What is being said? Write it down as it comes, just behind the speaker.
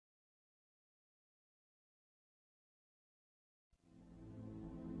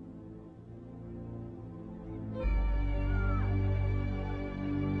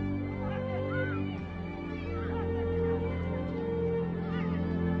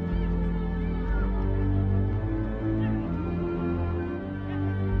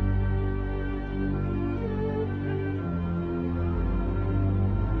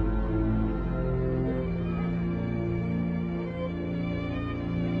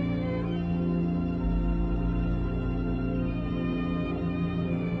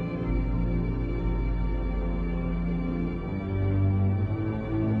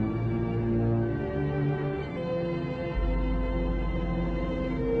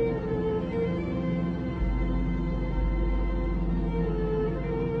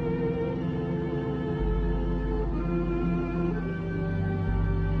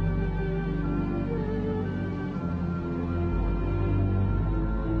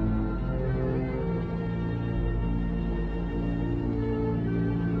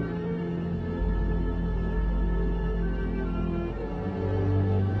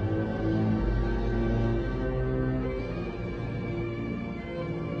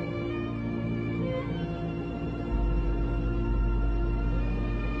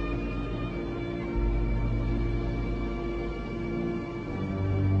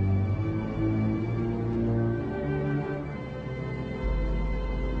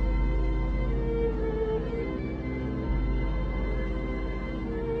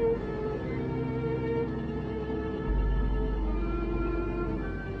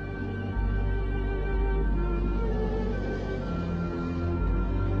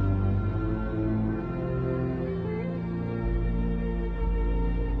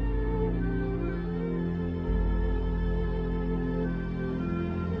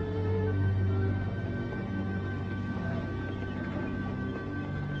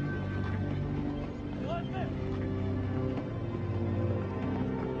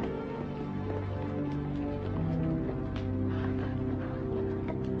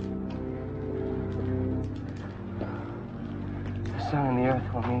sun and the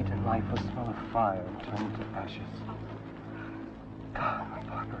earth will meet, and life will smell of fire and turn into ashes. God, what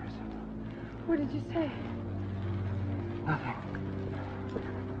barbarism. What did you say? Nothing.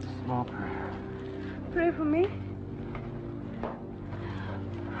 A small prayer. Pray for me?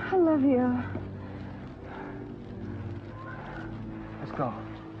 I love you. Let's go.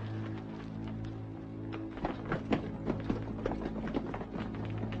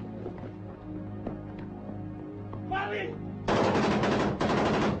 Mali!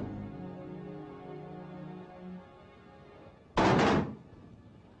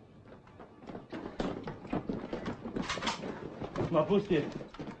 Ma pusti je,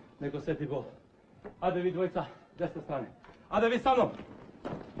 neko sveti Bog. Ade vi dvojica, desne strane. Ade vi sa mnom!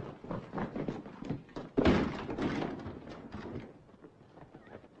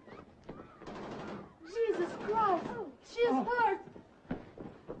 Jesus Christ! She is hurt!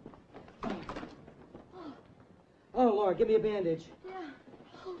 Oh, Laura, give me a bandage. Yeah.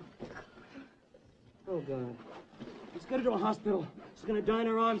 Oh, God. Let's get her to a hospital. She's gonna die in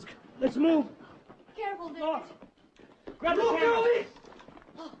her arms. Let's move! Careful, David. Grab the camera!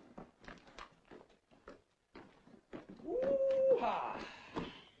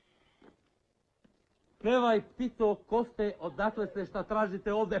 Pevaj, pito, ko ste, odakle ste, šta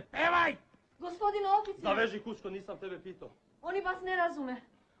tražite ovde? Pevaj! Gospodine oficir, Zaveži kućko, nisam tebe pitao. oni vas ne razume.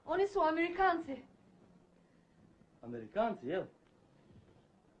 Oni su Amerikanci. Amerikanci, jel?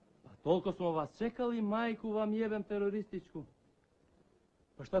 Pa toliko smo vas čekali, majku vam jebem terorističku.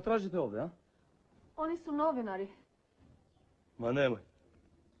 Pa šta tražite ovde, a? Oni su novinari. Ma nemoj.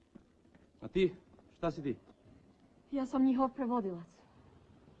 A ti, šta si ti? Ja sam njihov prevodilac.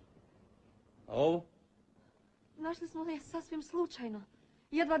 A ovo? Našli smo je sasvim slučajno.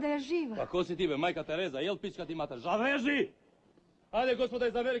 Jedva da je živa. Pa ko si ti be, majka Tereza, jel pička ti mater? Zaveži! Ajde, gospoda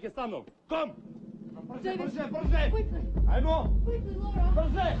iz Amerike, sa mnom! Kom! Brže, brže, brže! Quickly! Ajmo! Quickly, Laura!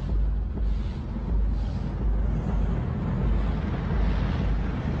 Brže!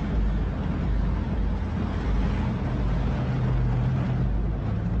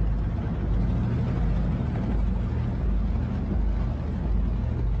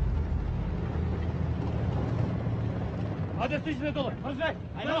 Ajde, stižite dole, brže!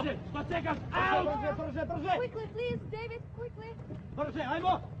 Ajmo! Brže, što čekaš? Au! Brže, brže, brže! Quickly, please, David, quickly! Brže,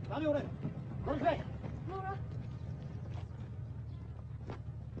 ajmo! Stani u red! Brže! Laura!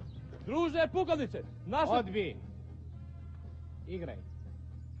 Druže, pukovniče! Naša... Odbi! Igraj.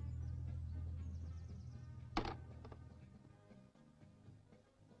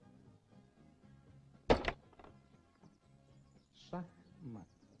 Šahmat.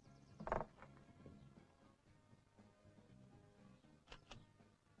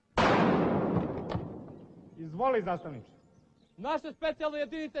 Izvoli, zastavniče. Naše specijalne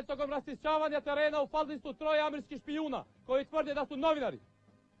jedinice tokom raščišćavanja terena upalili su 3 američkih špijuna koji tvrde da su novinari.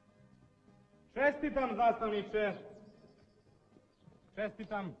 Čestitam, zastavniče.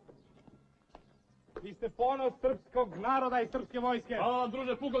 Čestitam. Vi ste ponos srpskog naroda i srpske vojske. Hvala vam,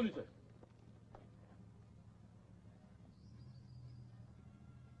 druže pukovniče.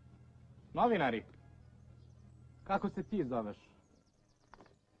 Novinari, kako se ti zoveš?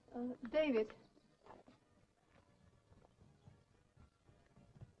 David.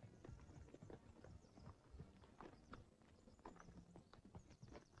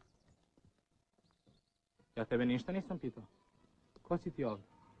 Ja tebe ništa nisam pitao. Ko si ti ovdje?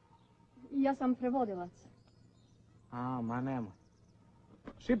 Ja sam prevodilac. A, ma nemoj.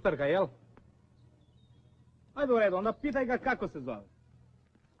 Šiptarka, jel? Ajde u redu, onda pitaj ga kako se zove.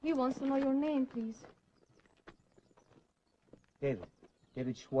 He wants to know your name, please.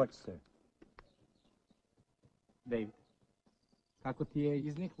 David Schwartz, sir. David, kako ti je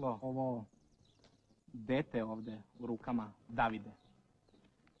izniklo ovo dete ovdje u rukama Davide?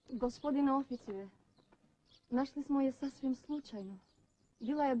 Gospodine oficire, našli smo je sasvim slučajno.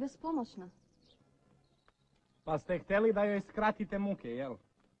 Bila je bespomoćna. Pa ste htjeli da joj skratite muke, jel?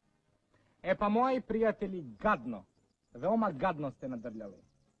 E pa moji prijatelji, gadno, veoma gadno ste nadrljali.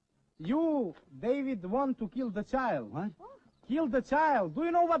 You, David, want to kill the child. What? Kill the child. Do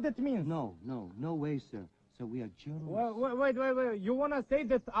you know what that means? No way, sir. So we are journalists. Wait. You want to say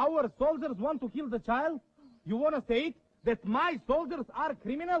that our soldiers want to kill the child? You want to say it? That my soldiers are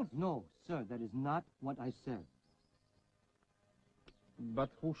criminals? No, sir, that is not what I said. But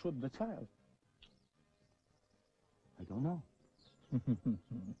who shot the child? I don't know.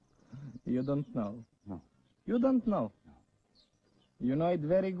 You don't know? No. You don't know? No. You know it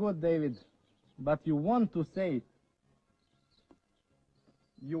very good, David. But you want to say it.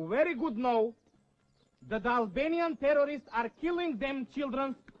 You very good know that the Albanian terrorists are killing them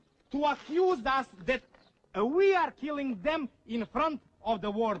children to accuse us that We are killing them in front of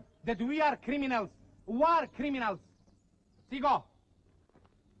the world. That we are criminals. War criminals. Sigo,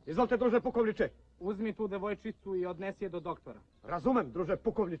 Izvolite, druže pukovniče. uzmi tu devojčicu i odnesi je do doktora. Razumem, druže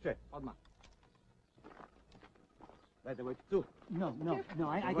pukovniče. Odmah. Daj devojčicu. No,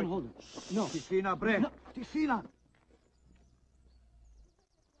 I can hold her. No. Tišina, bre. No, tišina.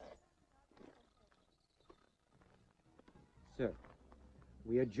 Sir,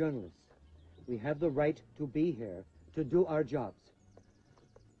 we are journalists. We have the right to be here to do our jobs.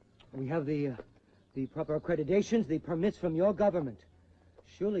 We have the proper accreditations, the permits from your government.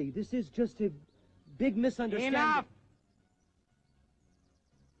 Surely this is just a big misunderstanding. Enough!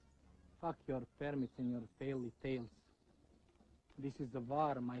 Fuck your permits and your fairy tales. This is a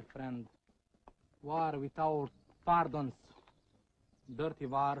war, my friend. War without pardons. Dirty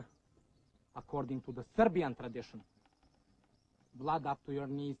war, according to the Serbian tradition. Blood up to your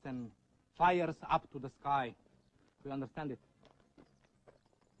knees and fires up to the sky. Do you understand it?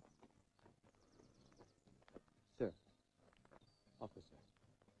 Sir, officer,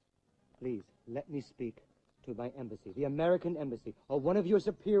 please let me speak to my embassy, the American embassy, or one of your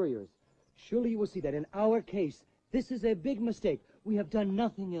superiors. Surely you will see that in our case, this is a big mistake. We have done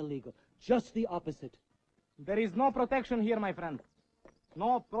nothing illegal, just the opposite. There is no protection here, my friend.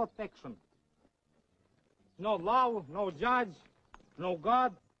 No protection. No law, no judge, no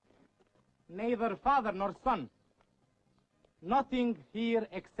God, neither father nor son. Nothing here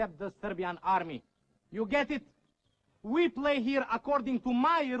except the Serbian army. You get it? We play here according to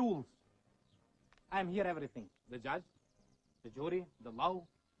my rules. I am here everything. The judge, the jury, the law,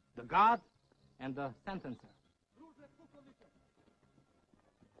 the God, and the sentencer.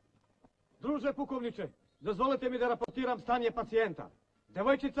 Druže pukovniče, dozvolite mi da raportiram stanje pacijenta.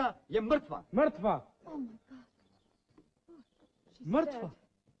 Devojčica je mrtva. Mrtva! Oh my God. She's Mrtva! dead.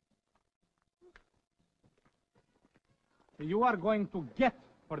 You are going to get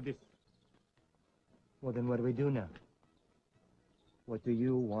for this. Well, then what do we do now? What do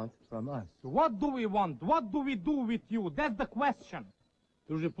you want from us? What do we want? What do we do with you? That's the question.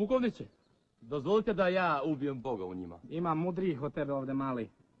 Druže pukovniče, dozvolite da ja ubijem Boga u njima. Ima mudrijih od tebe ovdje, mali.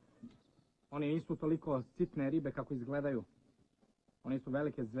 Oni nisu toliko sitne ribe kako izgledaju. Oni su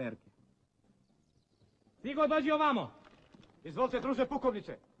velike zverke. Sigo, dođi ovamo! Izvolite, druže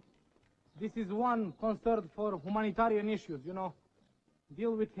pukovniče. This is one concerned for humanitarian issues, you know.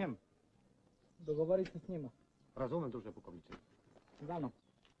 Deal with him. Dogovori se s njima. Razumem, druže pukovniče. Gano.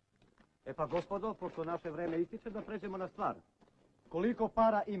 E pa, gospodo, pošto naše vreme ističe, da pređemo na stvar. Koliko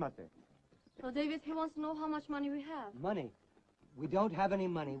para imate? No, David, he wants to know how much money we have. Money. We don't have any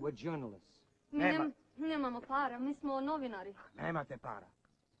money. We're journalists. Nemamo para, mi smo novinari. Nemate para.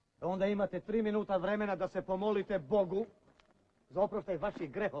 Onda imate 3 minuta vremena da se pomolite Bogu za oproštaj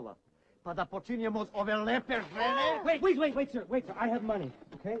vaših grehova. Pa da počinjemo ove lepe žene. Wait, sir. Wait, sir. I have money.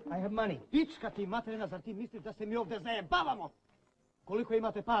 Okay? I have money. Pička ti materina, zar ti misliš da se mi ovdje zajebavamo? Koliko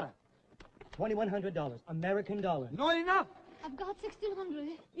imate para? $2,100. American dollars. No enough! I've got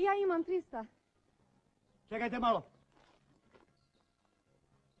 1600. Ja imam 300. Čekajte malo.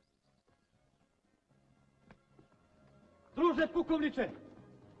 Druže pukovniče,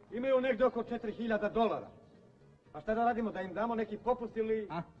 imaju negdje oko $4,000. A šta da radimo, da im damo neki popust ili...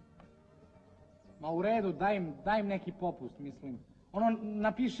 A? Ma u redu, daj im neki popust, mislim. Ono,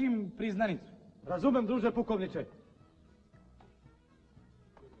 napiši im priznanicu. Razumem, druže pukovniče.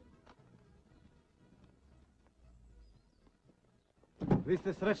 Vi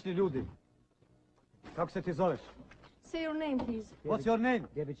ste srećni ljudi. Kako se ti zoveš? Say your name, please. What's your name?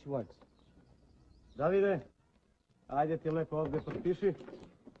 David Schwartz. Davide, ajde ti lepo ovdje potpiši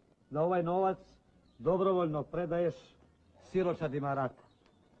da ovaj novac dobrovoljno predaješ siročadima rata.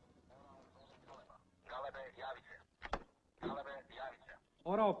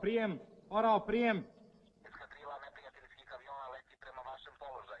 Orao prijem. Eskadrila neprijateljskih aviona leti prema vašem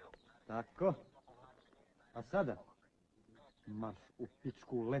položaju. Tako. A sada, marš u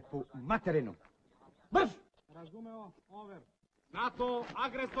pičku lepu materinu. Brž! Razumeo, over. NATO,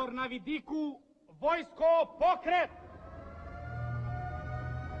 agresor na vidiku, vojsko, pokret!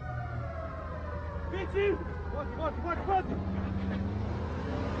 Pići! Vozi!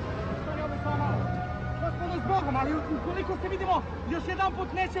 Stani ovdje sama malo. Gospodo, s Bogom, ali ukoliko se vidimo, još jedan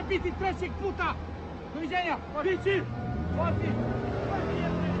put neće biti trećeg puta. Doviđenja! Pići! Vozi!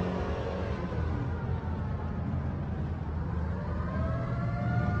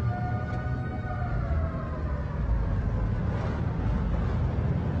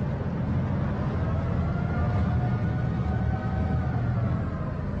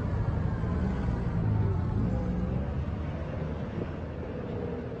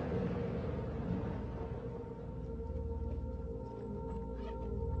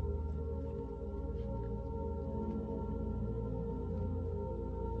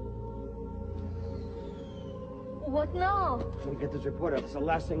 What now? Let me get this report out. It's the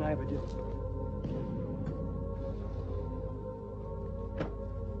last thing I ever do.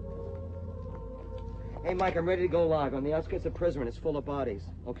 Hey, Mike, I'm ready to go live. On the outskirts of Prizren. It's full of bodies,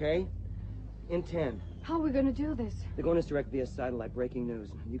 okay? In 10. How are we gonna do this? They're going us direct via satellite. Breaking news.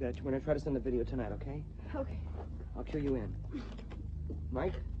 We're gonna try to send the video tonight, okay? Okay. I'll cue you in.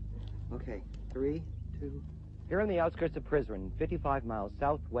 Mike? Okay. 3, 2... Here on the outskirts of Prizren, 55 miles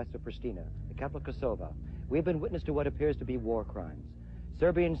southwest of Pristina, the capital of Kosovo, we've been witness to what appears to be war crimes.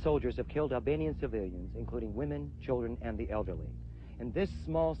 Serbian soldiers have killed Albanian civilians, including women, children, and the elderly. In this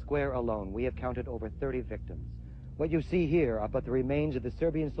small square alone, we have counted over 30 victims. What you see here are but the remains of the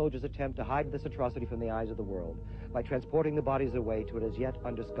Serbian soldiers' attempt to hide this atrocity from the eyes of the world by transporting the bodies away to an as yet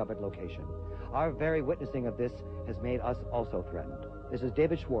undiscovered location. Our very witnessing of this has made us also threatened. This is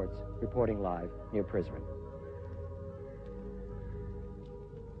David Schwartz reporting live near Prizren.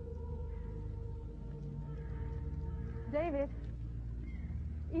 David,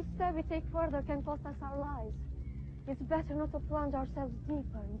 each step we take further can cost us our lives. It's better not to plunge ourselves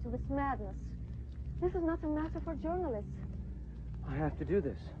deeper into this madness. This is not a matter for journalists. I have to do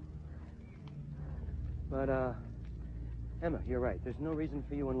this. But, Emma, you're right. There's no reason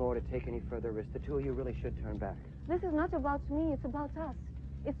for you and Laura to take any further risk. The two of you really should turn back. This is not about me, it's about us.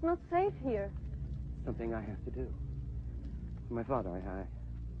 It's not safe here. Something I have to do. For my father,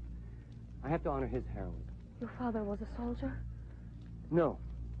 I have to honor his heroism. Your father was a soldier? No.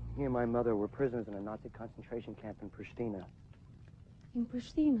 He and my mother were prisoners in a Nazi concentration camp in Pristina. In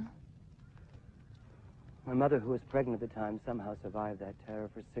Pristina? My mother, who was pregnant at the time, somehow survived that terror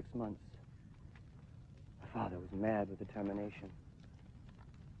for 6 months. My father was mad with determination.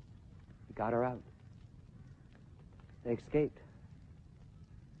 He got her out. They escaped.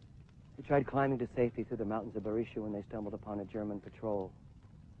 They tried climbing to safety through the mountains of Barisha when they stumbled upon a German patrol.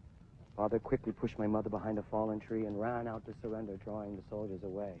 Father quickly pushed my mother behind a fallen tree and ran out to surrender, drawing the soldiers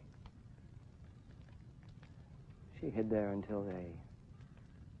away. She hid there until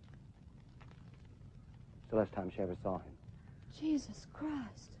the last time she ever saw him. Jesus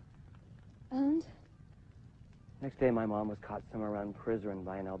Christ. And? Next day, my mom was caught somewhere around Prizren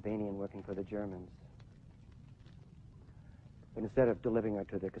by an Albanian working for the Germans. But instead of delivering her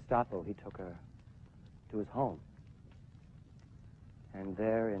to the Gestapo, he took her to his home. And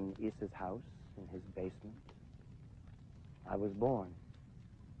there in Isa's house, in his basement, I was born.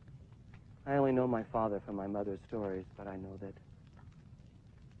 I only know my father from my mother's stories, but I know that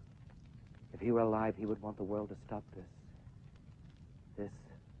if he were alive, he would want the world to stop this.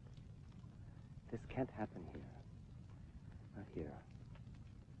 This can't happen here. Not here.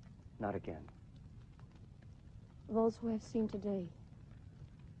 Not again. Those who have seen today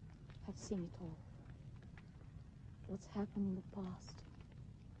have seen it all. What's happened in the past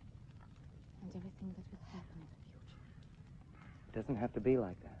and everything that will happen in the future. It doesn't have to be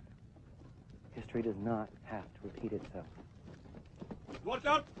like that. History does not have to repeat itself. Watch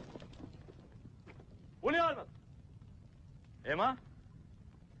out! William! Emma?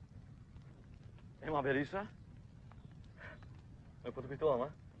 Emma Berisha? Me po të kujtova, ma?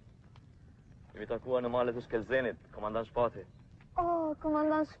 Jemi takuar në malet e Shkelzenit, komandant Shpati. Oh,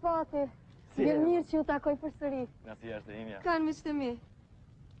 komandant Shpati. Vjen mirë që ju takoj përsëri. Nga është e imja. Kanë miq të mi.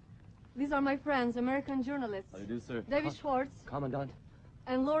 These are my friends, American journalists. How do you do, sir? David Schwartz Commandant.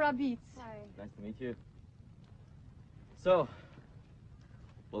 and Laura Beats. Nice to meet you. So,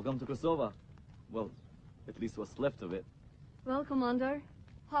 welcome to Kosovo. Well, at least what's left of it. Well, Commander,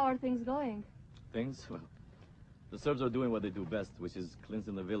 how are things going? Things? Well, the Serbs are doing what they do best, which is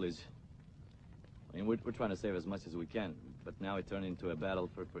cleansing the village. I mean, we're trying to save as much as we can, but now it turned into a battle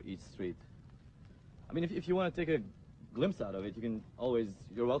for each street. I mean, if you want to take a glimpse out of it, you can always,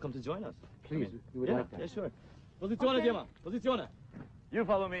 you're welcome to join us. Please, we would like that. Yeah, sure. Posizione, Okay. Dima. Posizione. You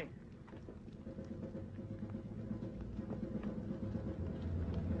follow me.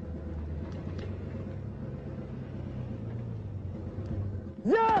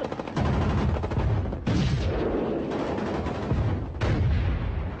 Yes!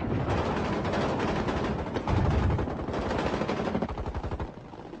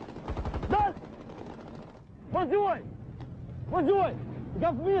 Das! Vazhduaj! Vazhduaj!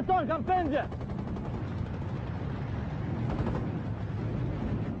 Kam fëmijët tonë, kam pendje!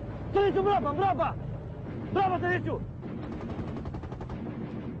 Të rriqu mbrapa, mbrapa! Mbrapa të rriqu!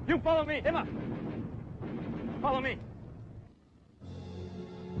 You follow me, Emma! Follow me!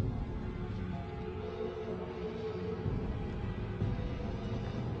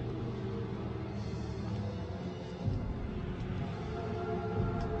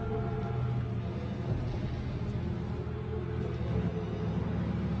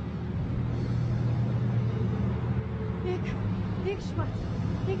 dishma.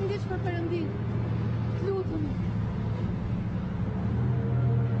 Tek në dishma Perëndin. Lutem.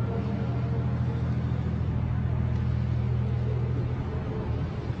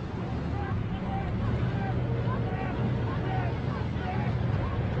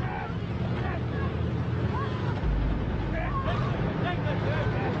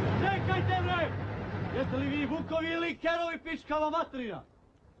 Jeste li vi vukovi ili kerovi pičkava materina?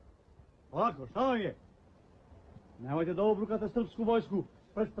 Ovako, šta vam je? Nemojte da obrukate srpsku vojsku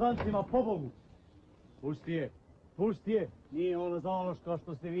pred strancima, pobogu. Pusti je. Nije ona za ono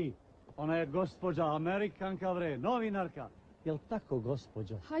što ste vi. Ona je gospođa Amerikanka, bre, novinarka. Jel tako,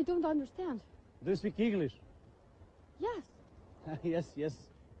 gospođo? I don't understand. Do you speak English? Yes. Yes.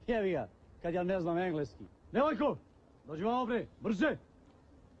 Jevi ga, kad ja ne znam engleski. Nevojko, dođi vamo, bre, brže.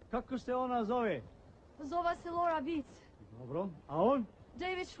 Kako se ona zove? Zova se Laura Beats. Dobro, a on?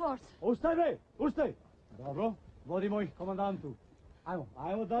 David Schwartz. Ustaj, bre, ustaj. Dobro, vodimo ih komandantu. Ajmo,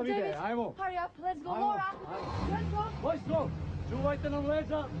 Davide, David, ajmo. hurry up, let's go, Ajmo, Laura. ajmo. Let's go. Vojsko, čuvajte nam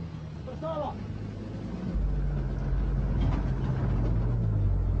leđa. Brzala.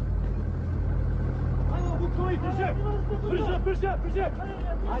 Ajmo, Vukovi, brže.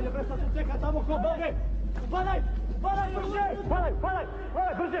 Ajde, bre, sad se čeka tamo ko babe. Padaj, brže. Padaj,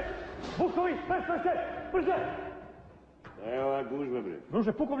 brže. Vukovi, prestoj se, brže. Evo ova gužba, bre.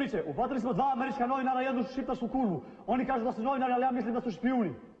 Druže, pukovniče, uhvatili smo 2 američka novinara i 1 šiptarsku kurvu. Oni kažu da su novinari, ali ja mislim da su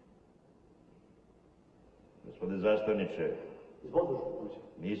špijuni. Gospodine zastavniče, Izvolite, pukovniče.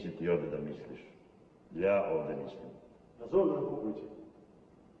 nisi ti ovdje da misliš. Ja ovdje mislim. Nazovite na pukovniče.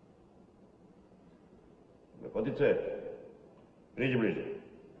 Lepotice, priđi bliže.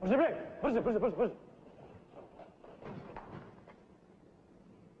 Brže.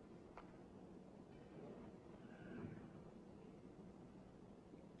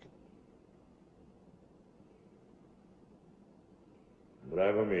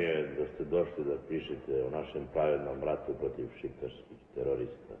 Drago mi je da ste došli da pišete o našem pravednom ratu protiv šiptarskih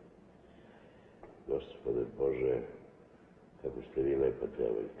terorista. Gospode Bože, kako ste vi lepa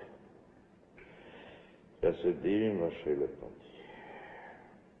djevojka. Ja se divim vašoj lepoti.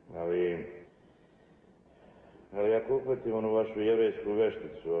 Ali ako uhvatim onu vašu jevrejsku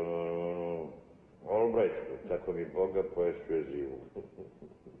vešticu, onu Albrightsku, tako mi Boga poješćuje živu.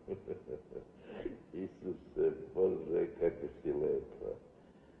 Isuse Bože, kako si lepa.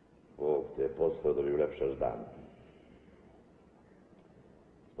 Bog te je poslao da bi ulepšaš dan.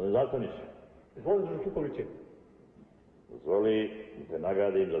 Gospodin zastavniče. Izvolite, druže pukovniče. Dozvoli da te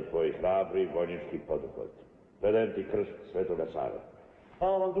nagradim za tvoj hrabri vojnički poduhvat. Predajem ti krst Svetoga Save.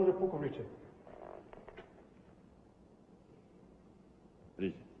 Hvala vam, druže pukovniče.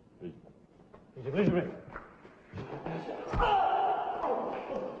 Priđi. Bliže me.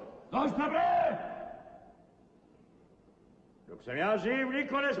 Dosta, bre! Dok sam ja živ,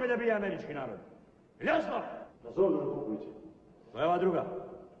 niko ne sme da bije američki narod. Jasno? Nazovite, druže pukovniče. To je ova druga.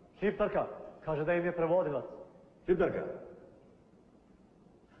 Šiptarka, kaže da im je prevodilac. Šiptarka.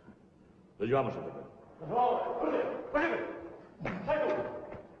 Dođi vamo, Šiptarka. Brže!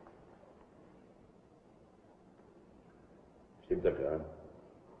 Šiptarka, a?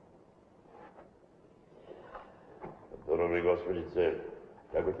 Dobro mi, gospođice,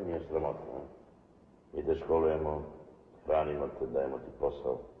 kako ti nije sramotno, a? Mi te školujemo, hranimo te, dajemo ti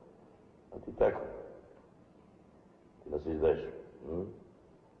posao. A ti tako? Ti nas izdaješ,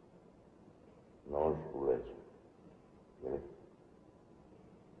 nož u leđu.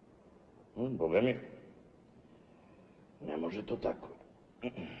 Boga mi, ne može to tako. I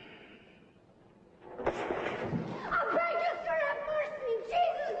beg you, sir, have mercy. In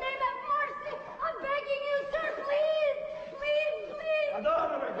Jesus' name, have mercy. I'm begging you, sir, please. Please. A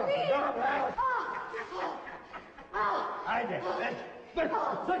dobro, dobro, Ajde,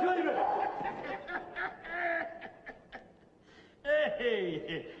 Sakrani me!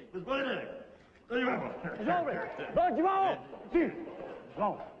 Ej, gospodine, dođi vamo. Dođi vamo! Ti!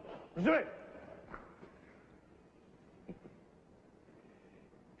 Vamo! Brže!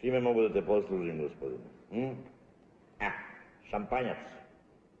 Čime mogu da te poslužim, gospodine? Šampanjac.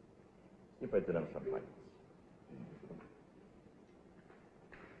 Sipajte nam šampanjac.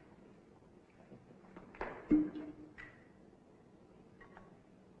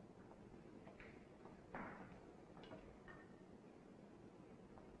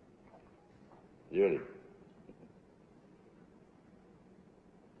 Živjeli?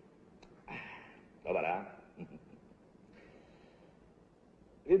 Dobar, a?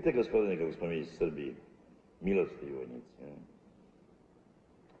 Vidite, gospodine, kako smo mi iz Srbiji, milostivi vojnici.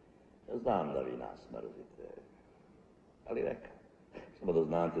 Ja znam da vi nas mrzite, ali neka. Samo da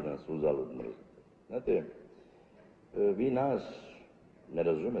znate da nas uzalud mrzite. Znate, vi nas Ne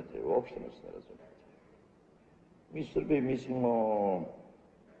razumete, uopšte nas ne razumete. Mi Srbi mislimo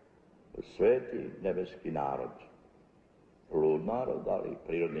sveti nebeski narod. Lud narod, ali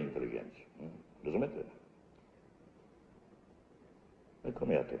prirodne inteligencije. Razumete?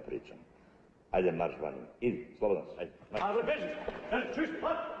 Nekome ja to pričam. Ajde, marš vani. Idi, slobodan se. Ajde, marš. Ali beži! Čuješ?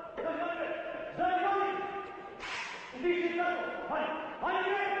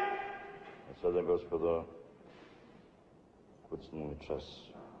 A sada, gospodo, kucnu mi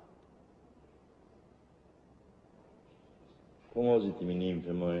čas. Pomozite mi,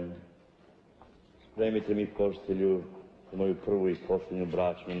 nimfe moje. Spremite mi postelju za moju prvu i posljednju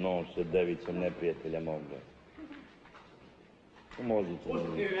bračnu noć sa devicom neprijatelja moga. Pomozite mi. No,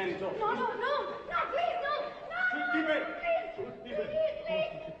 please, no,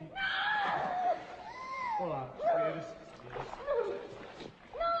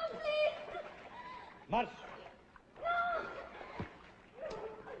 please, Marš!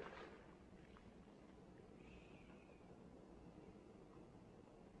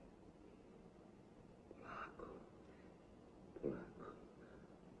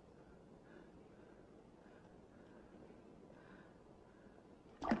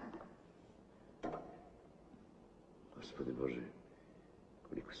 Gospode Bože,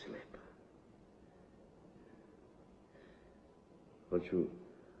 koliko si lepa. Hoću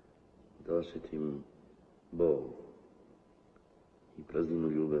da osjetim bol i prazninu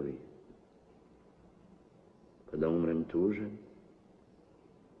ljubavi. Pa da umrem tužan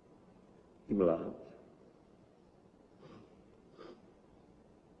i mlad.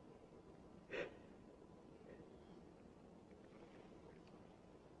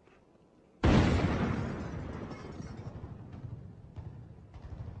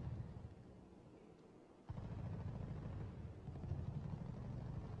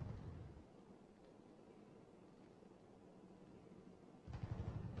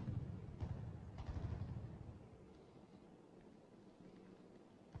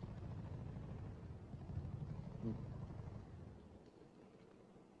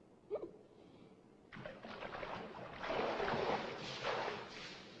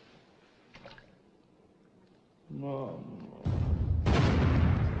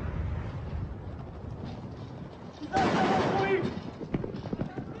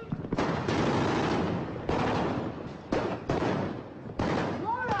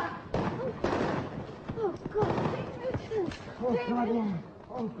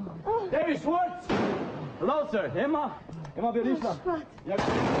 David Schwartz! Hello, sir. Emma? Emma Berishna. Jak...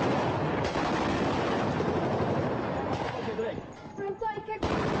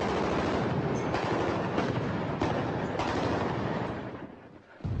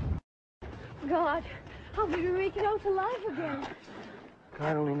 God, how did we make it out alive again?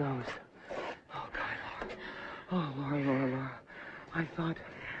 God only knows. Oh, God, Laura. Oh, Laura. I thought...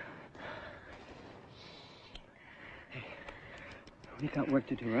 Hey, we got work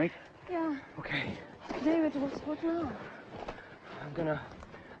to do, right? Yeah. Okay. David, what now? I'm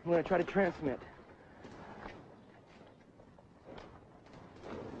gonna try to transmit.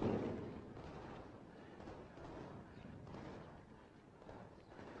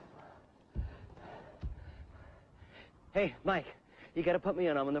 Hey, Mike, you gotta put me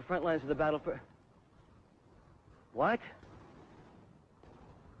in. I'm on the front lines of the battle for... What?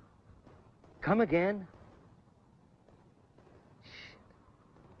 Come again? Shit.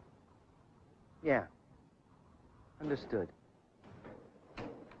 Yeah. Understood.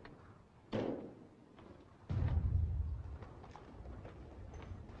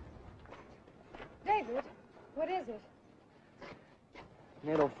 David, what is it?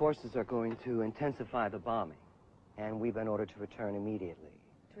 NATO forces are going to intensify the bombing, and we've been ordered to return immediately.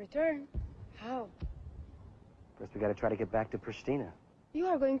 To return? How? First, we gotta try to get back to Pristina. You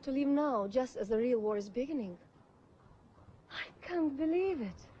are going to leave now, just as the real war is beginning. I can't believe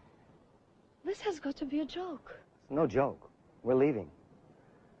it. This has got to be a joke. It's no joke. We're leaving.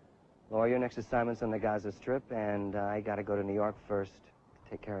 Laura, your next assignment's on the Gaza Strip, and I gotta go to New York first to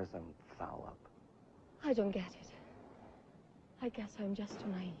take care of some foul-up. I don't get it. I guess I'm just too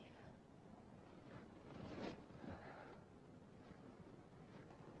naive.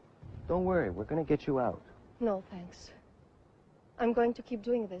 Don't worry, we're gonna get you out. No, thanks. I'm going to keep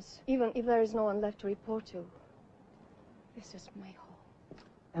doing this, even if there is no one left to report to. This is my home.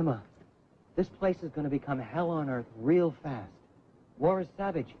 Emma, this place is gonna become hell on earth real fast. War is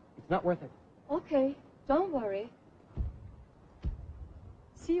savage. It's not worth it. Okay, don't worry.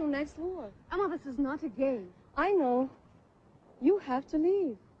 See you next war. Emma, this is not a game. I know. You have to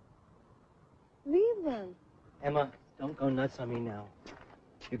leave. Leave then. Emma, don't go nuts on me now.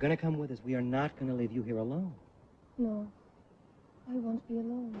 You're gonna come with us. We are not gonna leave you here alone. No. I won't be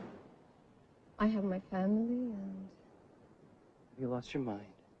alone. I have my family and... You lost your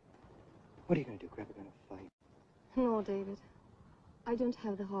mind. What are you going to do? Grab a gun and fight? No, David. I don't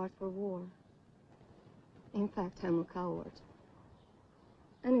have the heart for war. In fact, I'm a coward.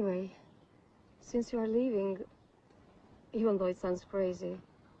 Anyway, since you are leaving, even though it sounds crazy,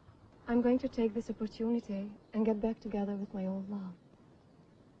 I'm going to take this opportunity and get back together with my old love.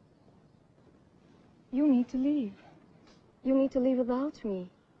 You need to leave. You need to leave without me.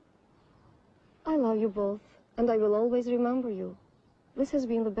 I love you both, and I will always remember you. This has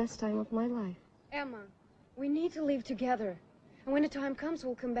been the best time of my life. Emma, we need to live together. And when the time comes,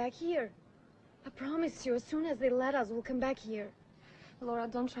 we'll come back here. I promise you, as soon as they let us, we'll come back here. Laura,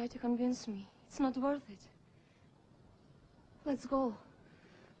 don't try to convince me. It's not worth it. Let's go.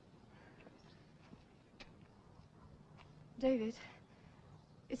 David,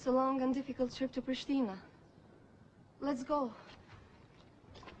 it's a long and difficult trip to Pristina. Let's go.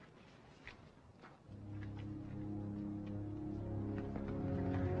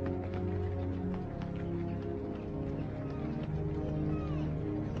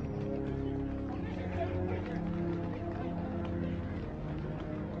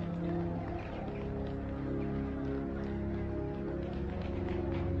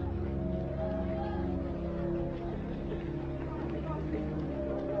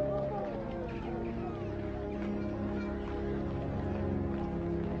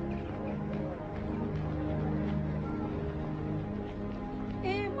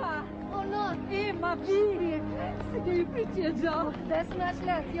 Emma, vini! Se kemi pritje gjallë. Des me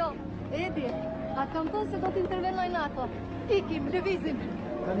ashlet, jo. Edi, a kam thënë se do t'intervenoj NATO. Ikim, lëvizim.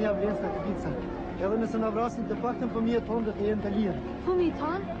 Tani ja vlen Katovica. Edhe nëse na vrasin të paktën fëmijët tonë do të jenë të lirë. Fëmijët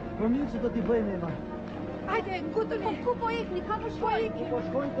tanë? Fëmijët që do t'i bëjmë Ema. Hajde, ngutuni. Ku po ikni? Ka po shkojnë? Po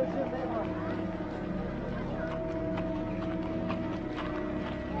shkojnë të gjithë Ema.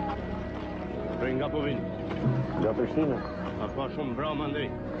 Prej nga po vinë? Nga Prishtina. A ka shumë brama ndej?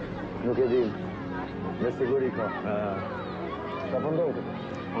 Nuk e dim. Me siguri ka. Ka pëndojtë?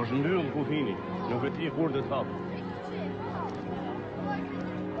 Është mbyllën kufini. Nuk e ti kur dhe t'hapë.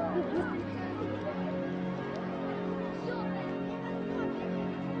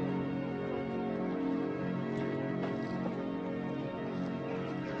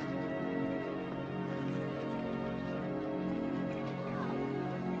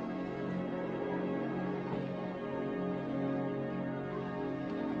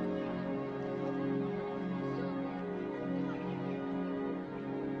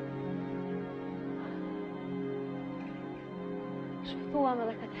 Shpëtuam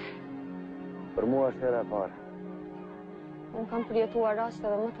edhe këtë. Për mua është hera e parë. Unë kam përjetuar raste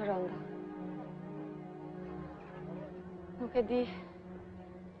edhe më të rënda. Nuk e di...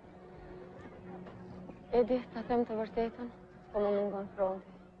 ta them të vërtetën, po më mungon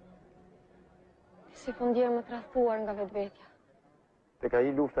fronti. Si po ndjem më tradhtuar nga vetvetja. Te ka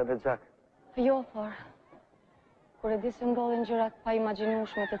i lufta me gjak? Jo, por... Kur e di se ndodhin gjërat pa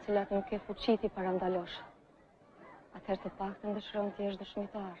imagjinueshme të cilat nuk ke fuqiti para ndalosh. Atëherë të paktën dëshiron të jesh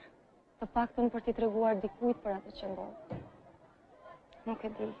dëshmitar. Të paktën për t'i treguar dikujt për atë që ndodh. Nuk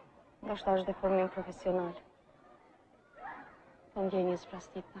e di, ndoshta është deformim profesional. Po ndjenjë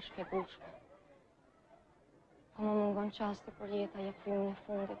zbrastik pa shpjegueshme. Po më mungon qasti për jeta jep frymin e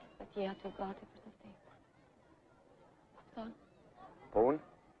fundit dhe t'je aty gati për të vdekur. Kupton? Po unë?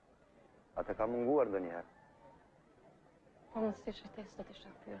 Atë ka munguar ndonjëherë. Po më s'ti shëtes do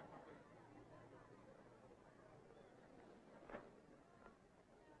t'isha kthyer.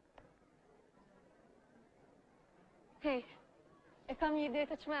 Hej, e kam një ide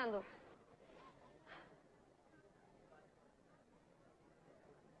të çmendur.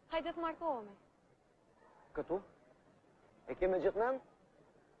 Hajde të martohemi. Këtu? E keme gjithmonë?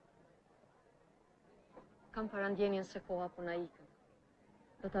 Kam parandjenjen se koha po na ikën.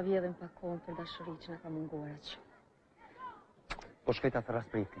 Do ta vjedhim pak kohën për dashuri që na ka munguar aq. Po shkoj ta thras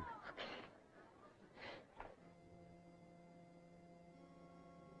pritin.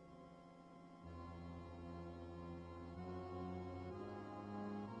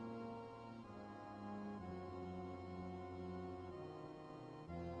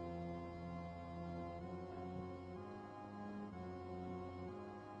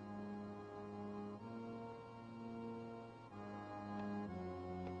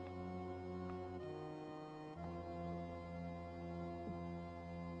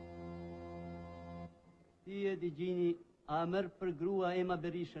 Ti e di gjini, a mërë për grua Ema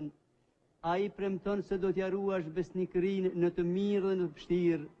Berishën, a i premton se do t'ja ruash besnikërinë në të mirë dhe në të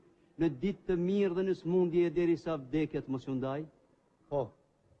vështirë, në ditë të mirë dhe në smundje derisa vdekjet mos ju ndaj? Po.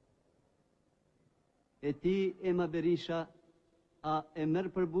 E ti, Ema Berisha, A e merr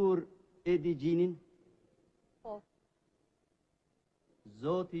për burr Edi Gjinin? Po.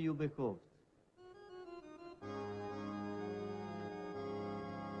 Zoti ju bekoft.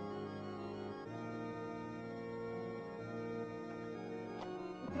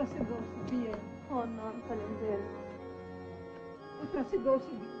 Utrasegosi bie, o non falendere.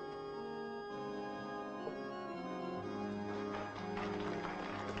 Utrasegosi bie.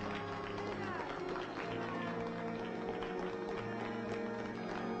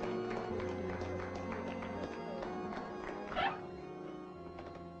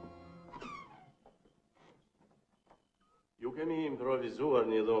 Ju kemi improvizuar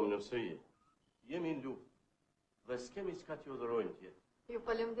një dhomë në sëri. Jemi në luftë dhe s'kemi çka t'ju dhurojmë tjetër. Ju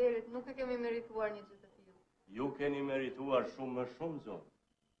faleminderit, nuk e kemi merituar një gjë të tillë. Ju keni merituar shumë më shumë, zonë.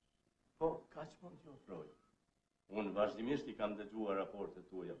 Po, kaq mund t'ju ofroj. Unë vazhdimisht I kam dëgjuar raportet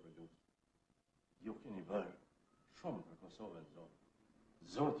tuaja për luftë. Ju keni bërë shumë për Kosovën, zonë.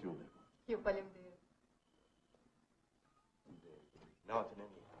 Zoti ju bekoft. Ju faleminderit. Natën e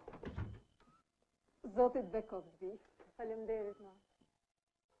mirë. Zotit bekoft bi. Faleminderit na.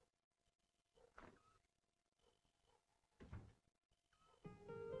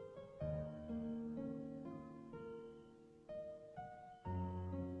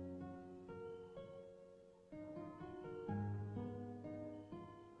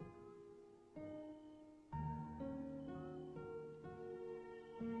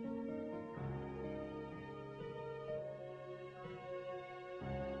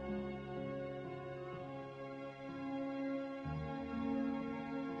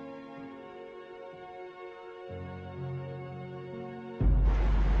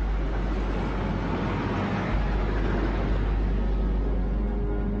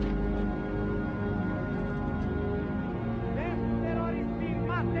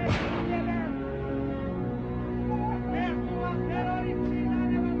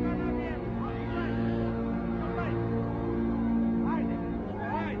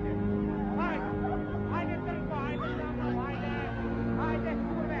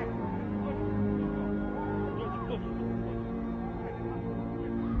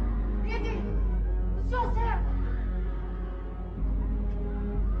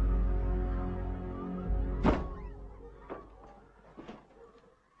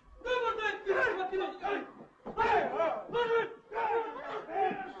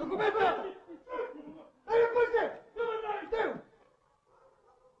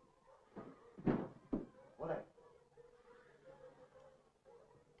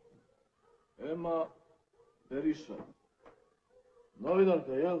 Ema Berisha.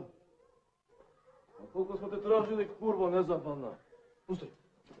 Novinarka, jel? A koliko smo te tražili, kurvo, nezahvalna. Ustaj.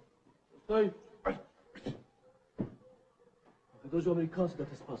 Ustaj. A kad dođu Amerikanci da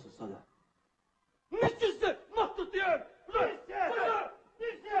te spasu sada? Niči se! Mato ti je! Niči se!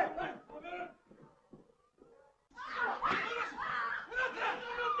 Niči se!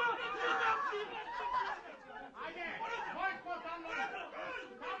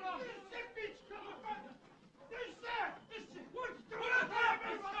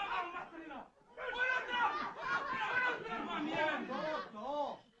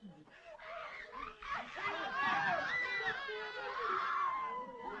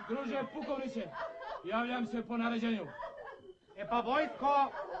 Druže pukovniče, javljam se po naređenju. E pa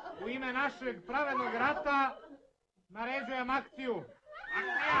vojsko, u ime našeg pravednog rata, naređujem akciju.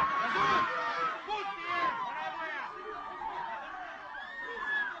 Akcija! Razumem! Pusti je!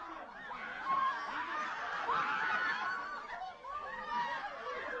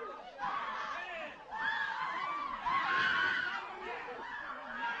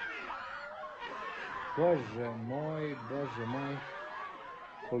 Bože moj,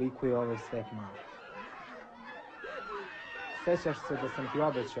 koliko je ovaj svet mali. Sjećaš se da sam ti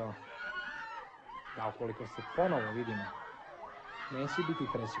obećao da ukoliko se ponovo vidimo, neće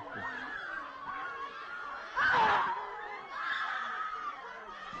biti treći put.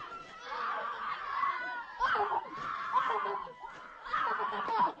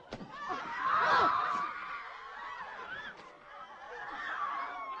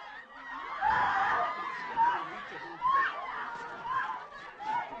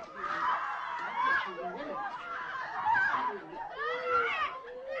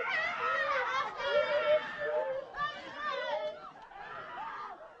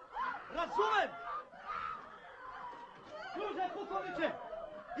 Razumem! Druže pukovniče,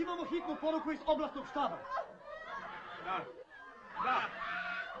 imamo hitnu poruku iz oblastnog štaba. Da.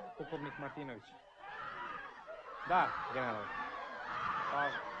 Pukovnik Martinović. Da, general. Pa,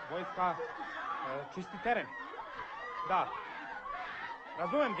 vojska čisti teren. Da.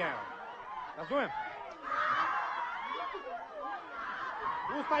 Razumem, general. Razumem.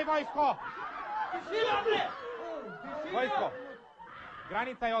 Ustaj, vojsko! Vojsko,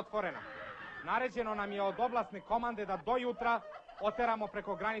 granica je otvorena. Naređeno nam je od oblasne komande da do jutra oteramo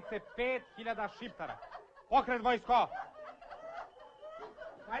preko granice 5000 šiptara. Pokret, vojsko!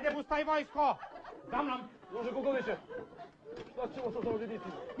 Ajde, ustaj, vojsko! Za mnom! Može Kukoviće! Šta ćemo sa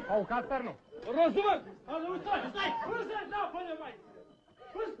zavodjenicima? Pa u kasternu. Razumem! Ali ustaj! Ustaj! Ustaj! Napolje, majke!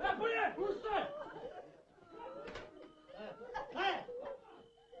 Ustaj! Napolje! Ustaj!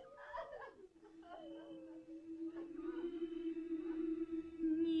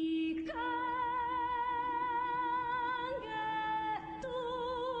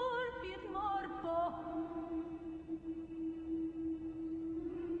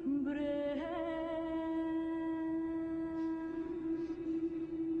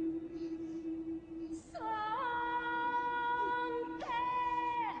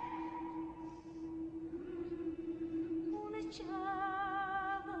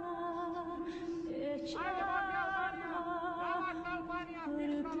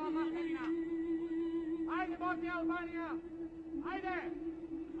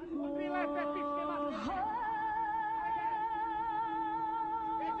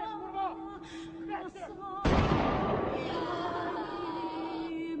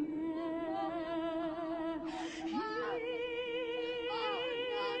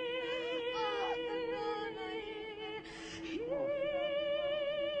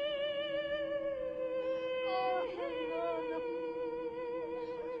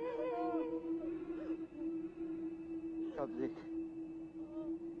 Kapzik.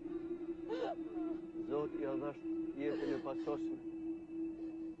 Zot i adhasht jetën e pasosme.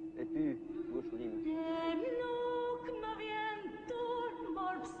 E ty, Gushlinë. Nuk më vjen tur,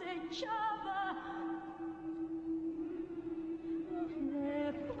 mor pse qava. Ne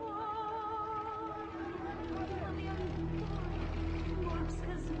po, nuk më vjen tur, mor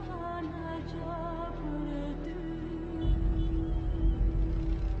pse zvana gjabër e ty.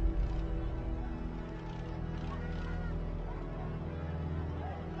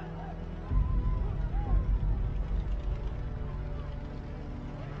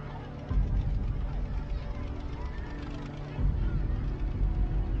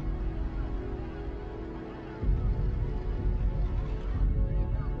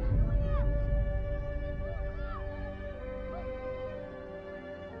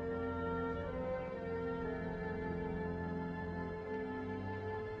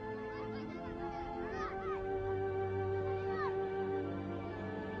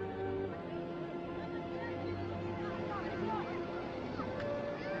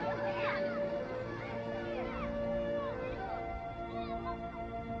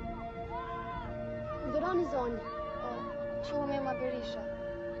 Durani zonjë, quhem Ema Berisha.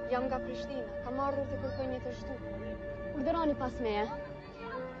 Jam nga Prishtina. Kam ardhur të kërkoj një të zhdukur. Urdhëroni pas meje.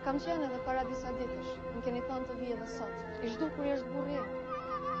 Kam qenë edhe para disa ditësh. Më keni thënë të vijë edhe sot. I zhdukur është burri im.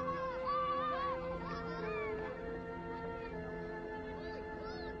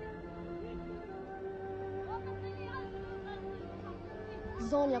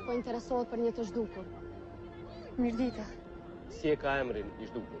 Zonja po interesohet për një të zhdukur. Mirdita. Si e ka emrin i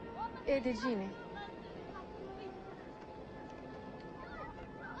zhdukur? Edi Gjini.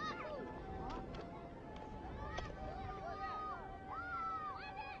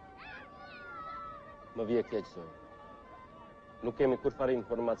 Më vje keq, zonjë. Nuk kemi kur fare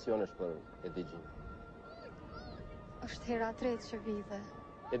informacionesh për Edigjin. Është hera e tretë që vi dhe...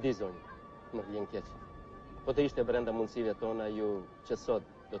 E di, zonjë, më vjen keq. Po të ishte brenda mundësive tona, ju që sot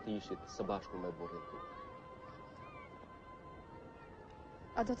do të ishit së bashku me burrin tu.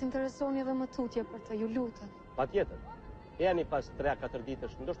 A do t'interesoni edhe më tutje për të, ju lutem? Patjetër. Jeni pas 3-4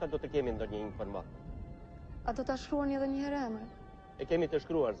 ditësh, ndoshta do të kemi ndonjë informat. A do ta shkruani edhe një herë emrin? E kemi të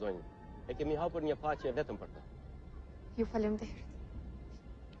shkruar, zonjë. E kemi hapur një faqe vetëm për të. Ju faleminderit.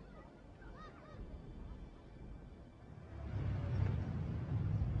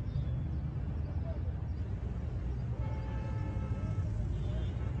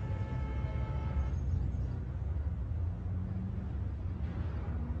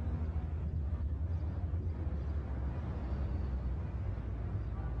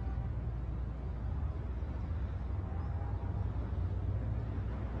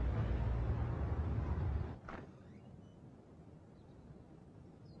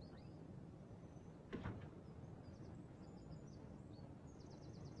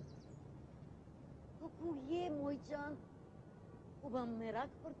 Ku je, moj qan? U bëm merak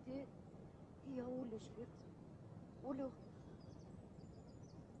për ty. Ja, ullu shpirt. Ullu.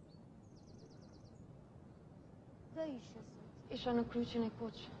 Dhe ishe sot? Isha në kryqin e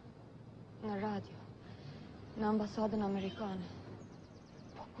Kuq, në radio, në ambasadën amerikane.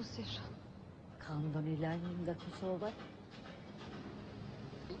 Kusisha. Kam do një lajm nga Kosova?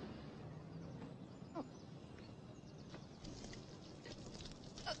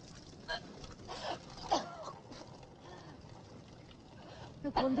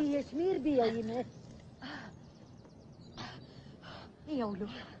 Nuk po ndihesh mirë, bia ime. Ja, Ulu.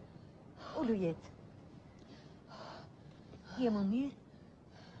 Ulu jetë. Je më mirë?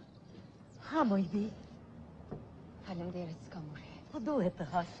 Ha, moj bi. Faleminderit, s'ka muri. Po duhet të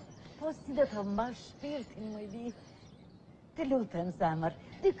hash. Po si dhe të mbash shpirtin, moj bi. Të lutem, zemër,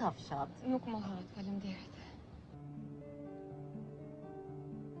 di ka fshat. Nuk më hat, faleminderit.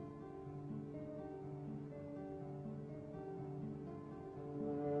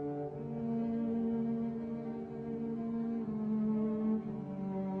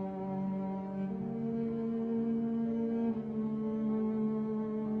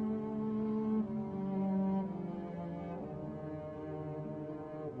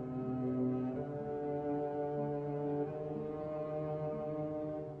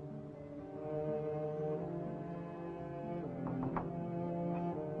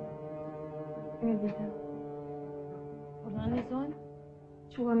 Mirë. Organizojnë?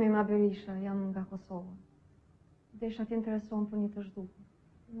 Quhem Ema Berisha, jam nga Kosova. Desha t'intereson për një të zhdukur.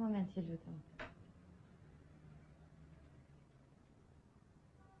 Në moment që lutem.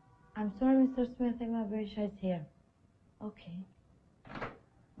 I'm sorry, Mr. Smith, Ema Berisha is here. Okay.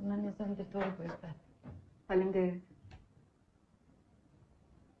 Organizojnë drejtori për shpet. Faleminderit.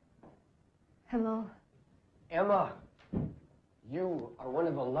 Hello. Emma, you are one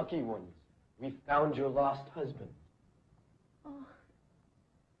of the lucky ones. We found your lost husband. Oh.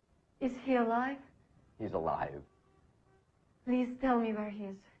 Is he alive? He's alive. Please tell me where he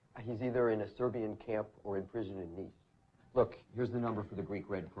is. He's either in a Serbian camp or in prison in Nice. Look, here's the number for the Greek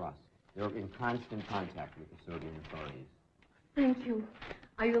Red Cross. They're in constant contact with the Serbian authorities. Thank you.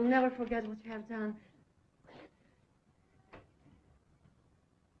 I will never forget what you have done.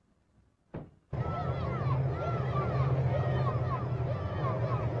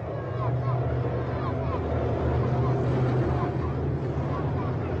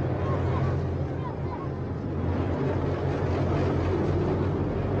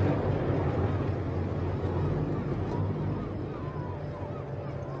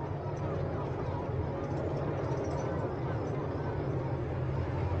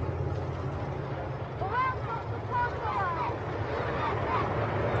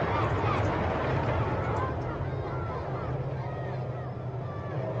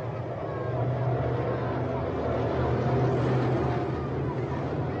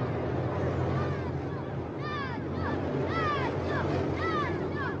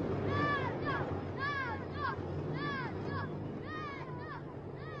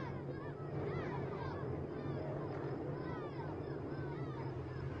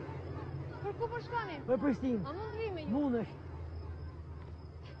 Ku po shkoni? Për Prishtinë. A mund vime ju? Mundesh.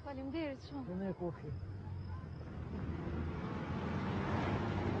 Faleminderit shumë. Në e kofi.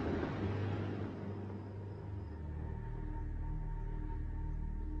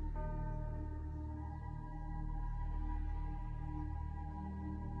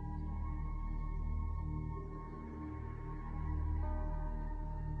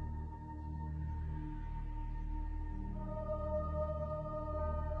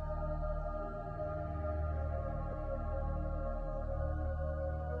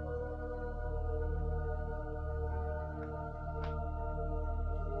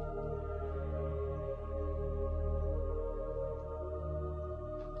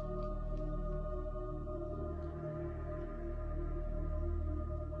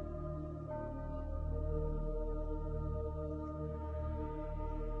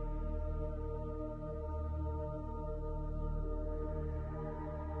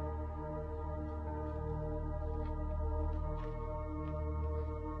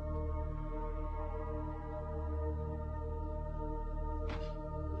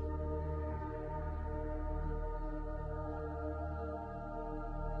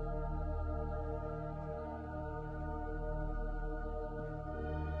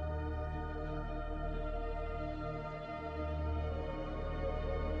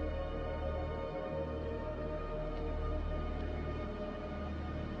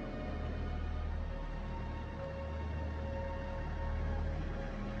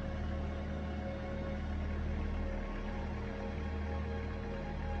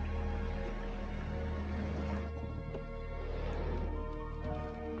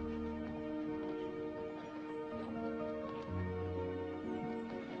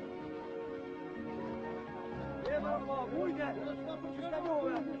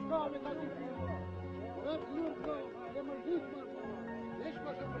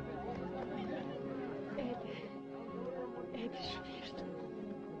 Edi shpirtë.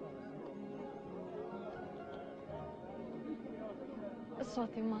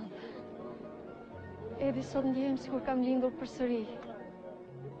 Sot i madh. Edi sot ndjehem sikur kam lindur përsëri.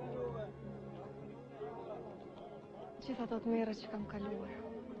 Gjitha ato të merret që kam kaluar,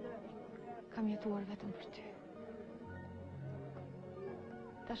 kam jetuar vetëm për ty.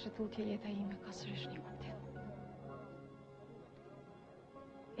 Tash e tutje jeta ime ka sërish një kuptim.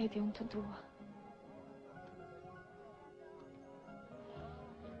 Edi, unë të dua.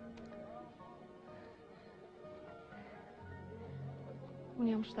 Unë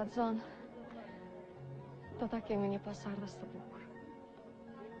jam shtatzan. Do ta kemi një pasardhës të bukur.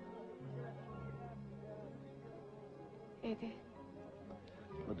 Edi.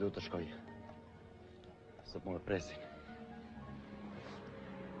 Më duhet të shkoj. Se më presin.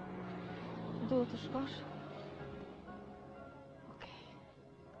 Duhet të shkosh?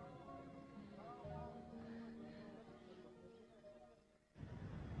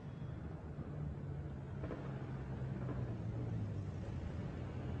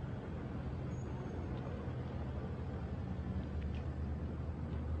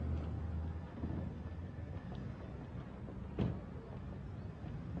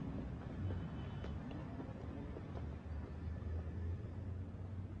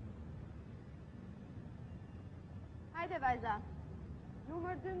 Hajde vajza.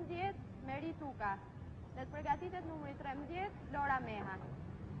 Numër 12, Meri Tuka. Dhe të përgatitet numëri 13, Lora Meha.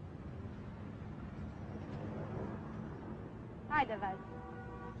 Hajde vajza.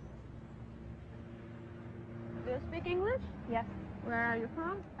 Do you speak English? Yes. Where are you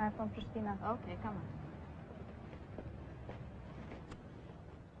from? I'm from Pristina. Okay, come on.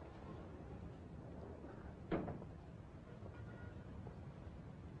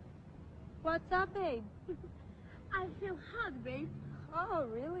 What's up, babe? I feel hot, babe. Oh,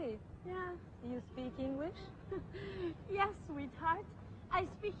 really? Yeah. You speak English? Yes, sweetheart. I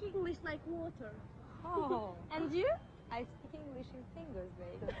speak English like water. Oh. And you? I speak English in fingers,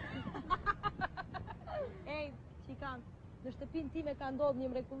 babe. Ej, qikam, në shtëpinë time ka ndodhur një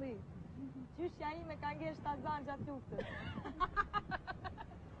mrekulli. Qyshja ime ka ngel shtazan gjatë luftës.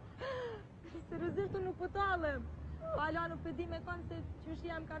 Seriozisht unë nuk po tallem. Hala nuk e di me kon se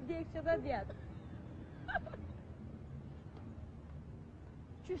qyshja jam ka vdekë që 10 vjet.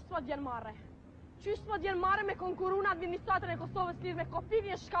 Qysh s'po djen marre? Qysh s'po djen marre me konkurun administratën e Kosovës lidh me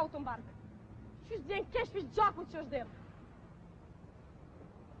kopivjen e shkau të mbark? Qysh djen kesh pish gjakut që është derë?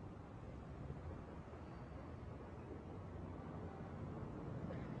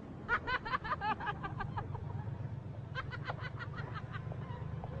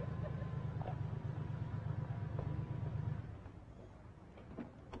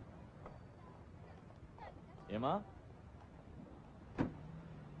 Ema?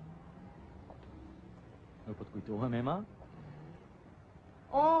 Nuk po të kujtohem, Ema?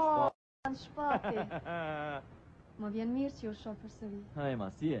 Oh, në shpati. Më vjen mirë që ju shoh përsëri. Ha, Ema,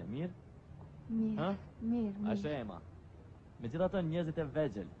 si e? Mirë? Mirë, Ha? mirë. Ashe, Ema. Megjithatë njerëzit e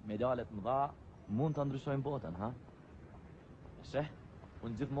vegjël, me ideale të mëdha, mund ta ndryshojnë botën, ha? Ashe?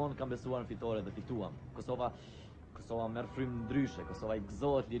 Unë gjithmonë kam besuar në fitore dhe fituam. Kosova merr frymë ndryshe, Kosova I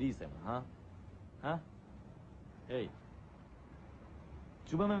gëzohet lirisë, ha? Ha? Hey.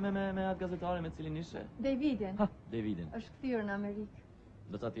 Që bë me atë gazetare me cilin ishe? Davidin. Ha, Davidin. Është kthyer në Amerikë.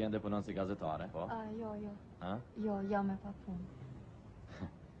 Do të ti ende punon si gazetare, po? Jo. Ha? Jo, jam e papunë.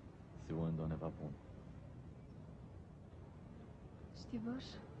 Si u ndonë e papunë. Ç'ti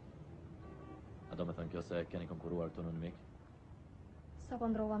bësh? A do me thënë kjo se keni konkuruar këtu në mik? Sa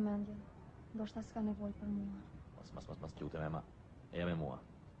po ndrova mendjen. Ndoshta s'ka nevojë për mua. Mas lutem, Ema. Eja me mua.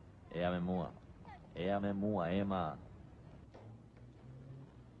 Eja me mua. Eja me mua, Ema.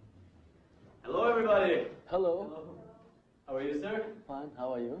 Hello, everybody. Hello. How are you, sir? Fine.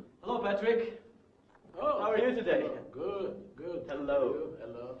 How are you? Hello, Patrick. Oh. How are you today? Good. Hello.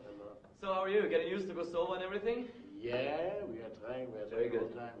 Hello. So how are you? Getting used to Kosovo and everything? Yeah, we are trying. Very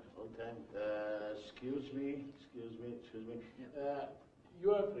good. All time. Excuse me.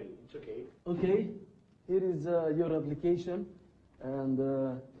 You are free. It's okay. Okay. Here is your application, and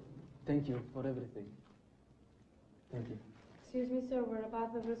thank you for everything. Thank you. Excuse me, sir, we're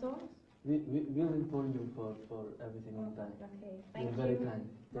about the results? We'll inform you for everything on time. Okay. You're Thank very you. kind.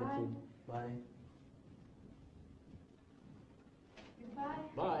 Thank Bye. you. Bye. Goodbye.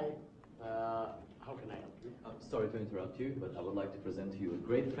 Bye. How can I help you? Sorry to interrupt you, but I would like to present to you a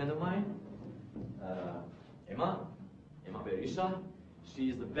great friend of mine, Emma Berisha.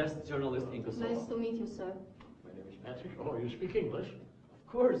 She is the best journalist in Kosovo. Nice to meet you, sir. My name is Patrick. Oh, you speak English? Of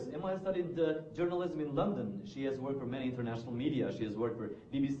course. Emma has studied journalism in London. She has worked for many international media. She has worked for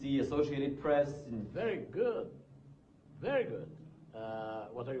BBC, Associated Press. Very good. Very good.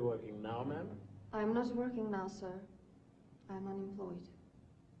 What are you working now, ma'am? I'm not working now, sir. I'm unemployed.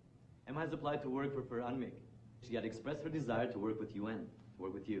 Emma has applied to work for UNMIC. She had expressed her desire to work with UN, to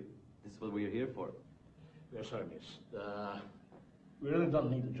work with you. This is what we're here for. We are sorry, miss. We really don't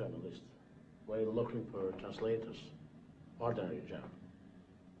need a journalist. We're looking for translators. Ordinary job.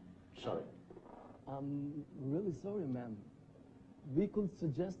 Sorry. I'm really sorry, ma'am. We could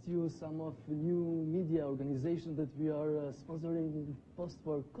suggest you some of the new media organizations that we are sponsoring post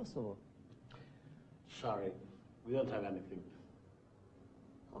for Kosovo. Sorry. We don't have anything.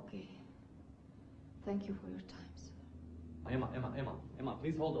 Okay. Thank you for your time, sir. Emma,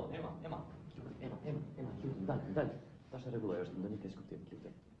 please hold on. Emma, daj. Daš regular, još da nikaj skuptim,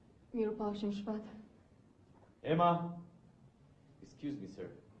 kjutem. Miru pavšim špat. Emma! Excuse me, sir,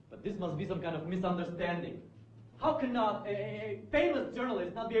 but this must be some kind of misunderstanding. How can a famous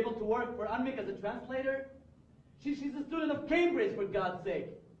journalist not be able to work for UNMIC as a translator? She's a student of Cambridge, for God's sake.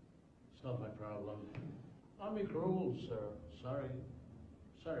 It's not my problem. UNMIC rules, sir.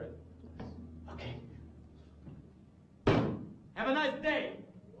 Sorry. Okay. Have a nice day.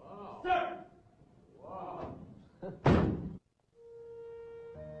 Wow. Sir! Wow.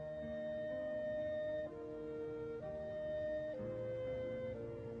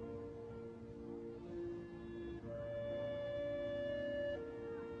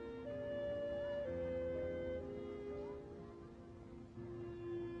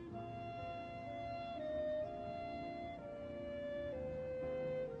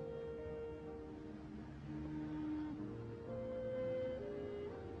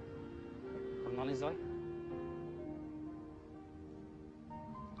 Normalizoj.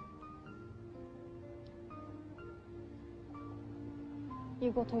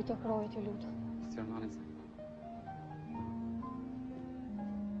 I gotuj të krojit, ju lutem. Së normalizoj.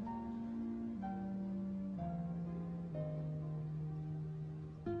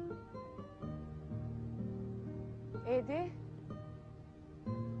 Edi?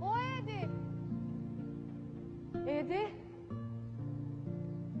 O, Edi! Edi?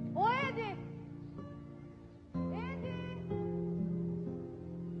 O, Edi! Edi!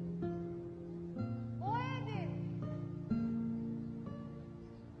 O, Edi!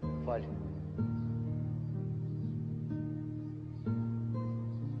 Falj.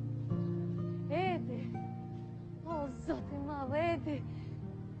 Edi! O, zoti madh, Edi!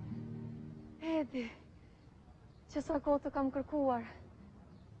 Edi! Që sa kohë të kam kërkuar,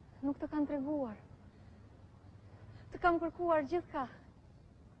 nuk të kam treguar. Të kam kërkuar gjithka.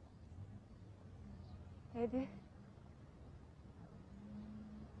 Edi,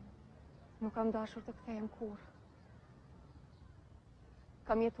 nuk kam dashur të kthehem kur.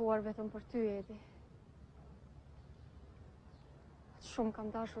 Kam jetuar vetëm për ty, Edi. Shumë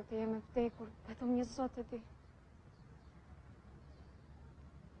kam dashur të jem e vdekur, vetëm një zot e di.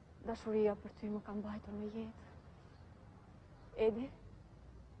 Dashuria për ty më ka mbajtur në jetë. Edi,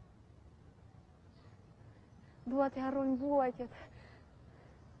 dua të harrojmë vuajtjet,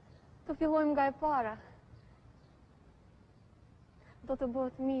 të fillojmë nga e para. Do të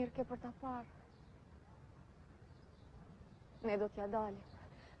bëhet mirë ke për ta parë. Ne do t'ja dalim.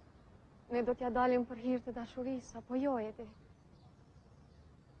 Ne do t'ja dalim për hir të dashurisë, apo jo, Edi?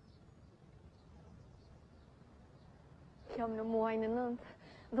 Jam në muajin e 9,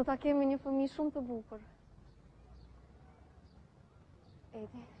 do ta kemi një fëmijë shumë të bukur.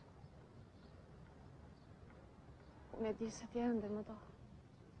 Edi, unë e di se ti ende më do.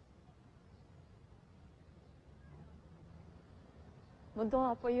 Më do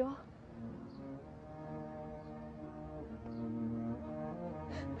apo jo?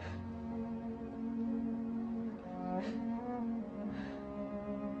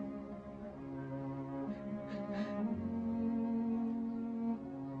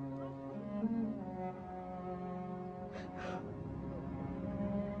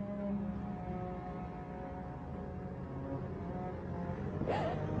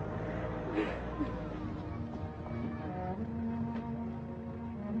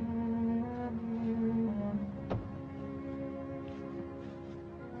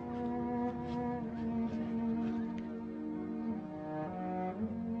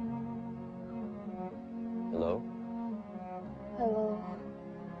 Hello? Hello.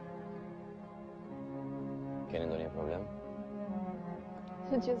 Keni ndonjë problem?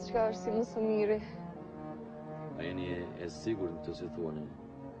 Gjithçka është si më së miri. A jeni e sigurt në të që thuani?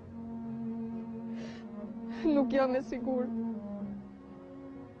 Nuk jam e sigur.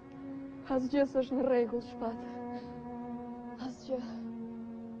 Asgjë s'është në rregull, shpat. Asgjë.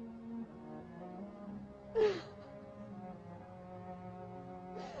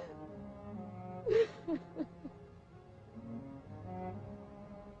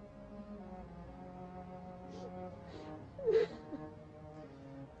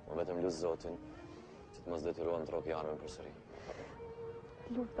 lusë Zotin që të mos detyrohen të ropi armën përsëri.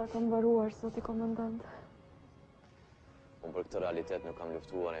 Lufta ka mbaruar, zoti komandant. Unë për këtë realitet nuk kam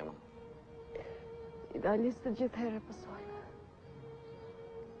luftuar, Ema. Idealistët gjithherë pësojnë.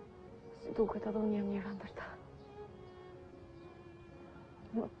 Si duket edhe unë jam njëra ndër ta.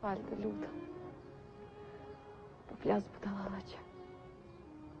 Më falë të lutem. Po flasë budalla që.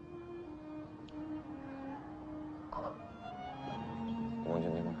 Mund që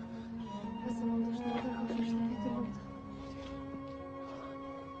ndihmo. Nëse mund të shtë në kërë shtëpi të lutem.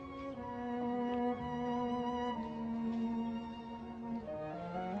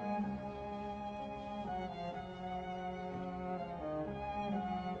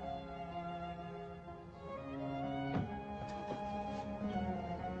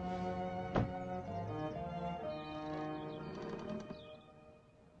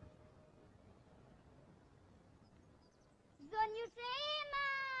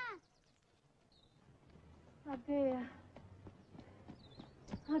 Adeja.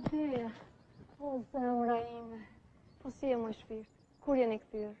 Adeja. O, zemra ime. Po si e më shpirt? Kur jeni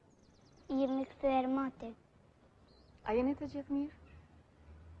kthyer? Jemi kthyer mate. A jeni të gjithë mirë?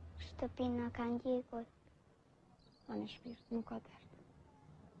 Shtëpina ka ndjekur. Ani shpirt, nuk ka dert.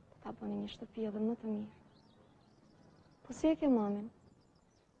 Të ta bëni një shtëpi edhe më të mirë. Po si e ke mamin?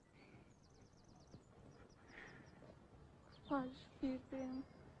 Falë shpirti im.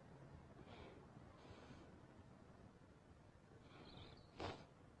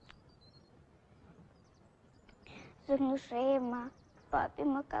 Zënushe Ema, papi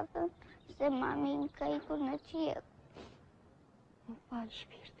më ka thënë se mami më ka ikur në qiell. Më falë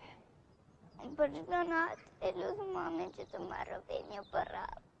shpirti. Për çdo natë e lusë mamin që të marrë vënje për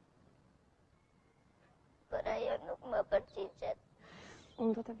radhë. Për ajo nuk më përqiqet.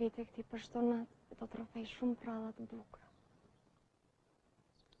 Unë do të vite këti për çdo natë e do të rrëfej shumë prallat të bukura.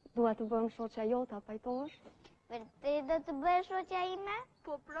 Dua të bëm shoqja jote, a pajtohesh? Vërtet do të bësh shoqja ime?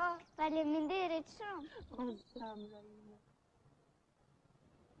 Po pra. Faleminderit shumë. O, zemra ime.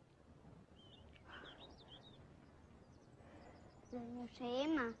 Zënushe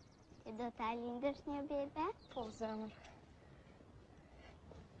Ema, ti do ta lindësh një bebe? Po, zemër.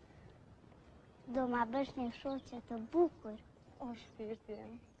 Do ma bësh një shoqe të bukur. O, shpirti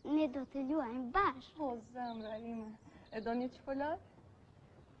im. Ne do të luajmë bashkë. O, zemra ime. E do një çokoladë?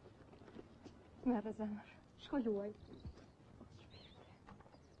 Merë, zemër. Shko luaj.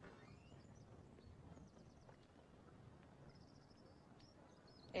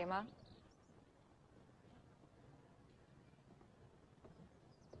 Ema?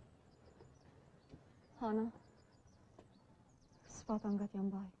 Hana, s'pata nga t'jam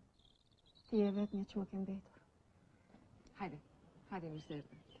baj. Ti e vetë një që më ke mbetur. Hajde, hajde mirë se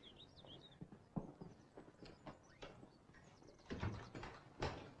erdhe.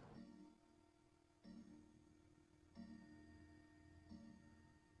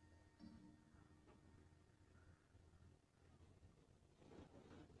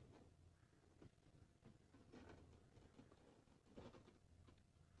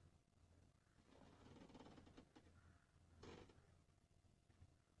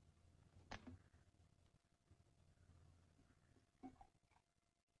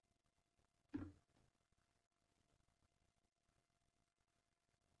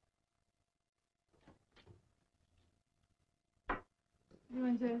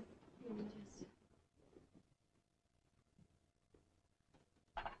 Mirëmëngjes. Mirëmëngjes.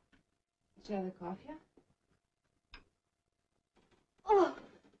 Që edhe kafja? Oh!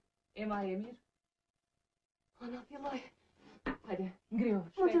 Ema e mirë? Ana, filloj. Hajde, ngrihu,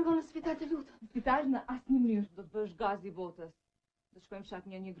 Më tërgo në spital të lutem. Në spital në asë një mënyrë. Do të bësh gazi botës. Do të shkojmë fshat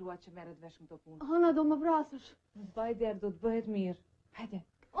një grua që merret vesh në këto punë. Ana, do më vrasësh. Mos baj der, do të bëhet mirë. Hajde.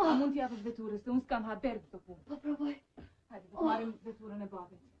 A mund t'i japësh veturën, se unë s'kam haber këto punë. Po provoj. Hajde, do të marrim veturën e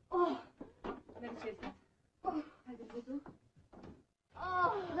babit. Merë qesit. Hajde, vetur.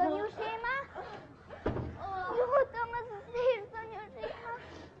 Zënushe Ema? Lutem më zësirë, Zënushe Ema.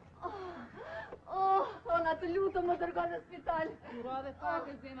 Ana, të lutem më tërgo në spital. Ura dhe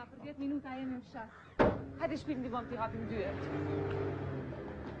pak e zema, për 10 minuta jemi në fshat. Hajde shpirë ndihmom t'i hapim dyert.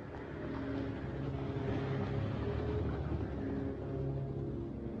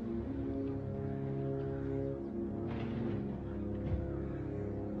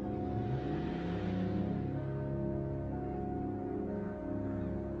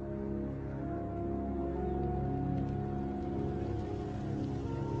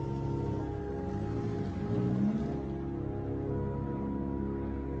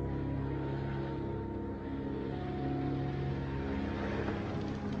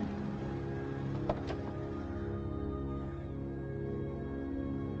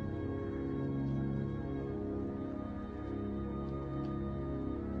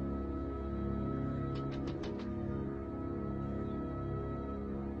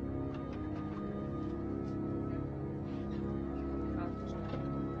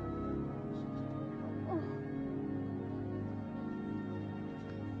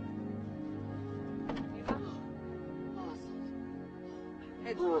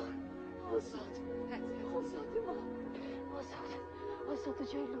 O Zot. O Zot i madh. O Zot. O Zot, të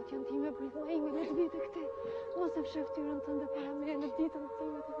gjej lutjen time, prit ma ime në të vite këte. Mos e fshef tyrën tënde para me në ditën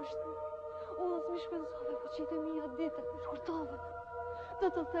time të vështu. Mos mi shpenzove po qitë e mija ditë, shkurtove. Do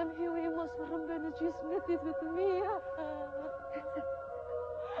të them ju i mos më rëmbe në gjysmë në ditëve të mija.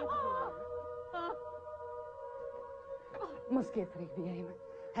 Mos ke frikë, bia ime.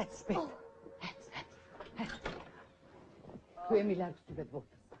 Hec, shpejt. Hec. Tu jemi largë syve të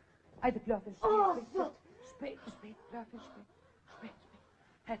votës. Hajde, plafin, shpejt. Shpejt, plafin, shpejt.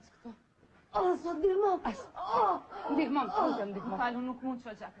 Hec këto. Zot, ndihmon. Ndihmon, ndihmon. Falu, nuk mund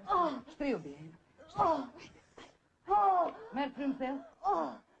që gjakën. Shtriu, bia ime. Merë prymë thellë.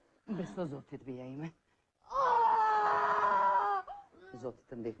 Beso Zotit, bia ime. Zotit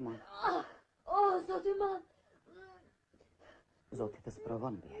të ndihmon. Zot i madh. Zotit të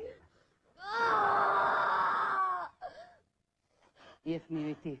sprovon, bia ime. Je fëmijë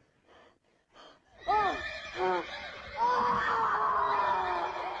i ti.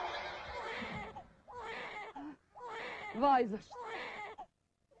 Vajzësh.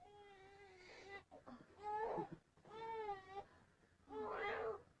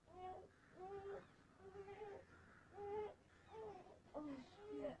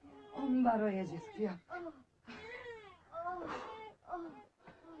 Mbaroj e gjithë kjo.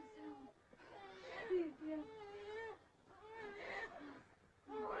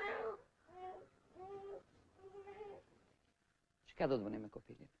 Çka do të bëni me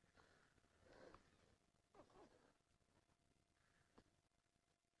kopilin?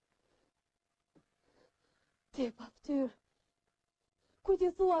 Ti e pa ftyrë. Ku ti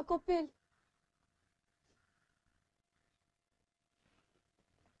thua, kopil?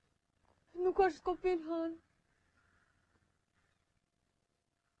 Nuk është kopil, Han.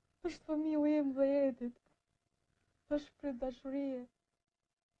 është fëmiu im dhe Edit. është për dashurie.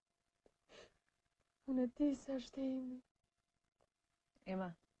 Unë e di se është e imi. Ema,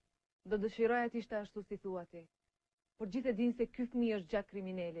 do dëshiroja të ishte ashtu si thua ti. Por gjithë e dinë se ky fëmijë është gjak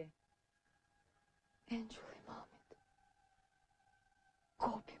kriminali. Engjulli mamit.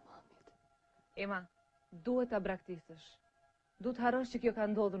 Kopi mamit. Ema, duhet ta braktisësh. Duhet harrosh që kjo ka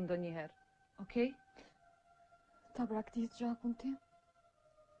ndodhur ndonjëherë. Okej? Ta braktis gjakun tim?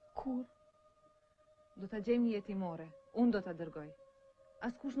 Kur? Do ta gjejmë një jetimore. Unë do ta dërgoj.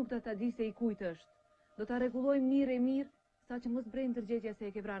 Askush nuk do ta di se i kujt është. Do ta rregullojmë mirë, sa që mos brejnë ndërgjegja se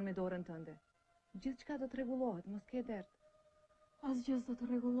e ke vranë me dorën tënde. Gjithçka do të rregullohet, mos ke dert. Asgjë s'do të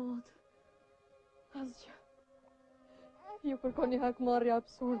rregullohet. Asgjë. Ju kërkoni hakmarrje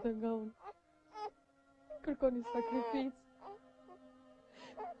absurde nga unë. Kërkoni sakrificë.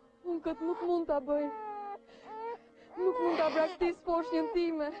 Unë këtë nuk mund ta bëj. Nuk mund ta braktis poshtjen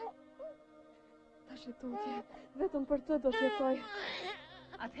time. Tash e tutje, vetëm për të do të jetoj.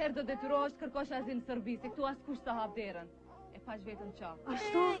 Atëherë do detyrohesh të kërkosh azil në Serbi, se këtu askush të hap derën. E pash vetëm qa.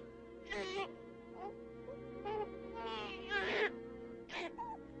 Ashtu?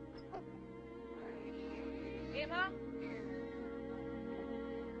 Ema?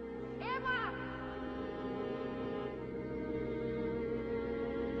 Ema!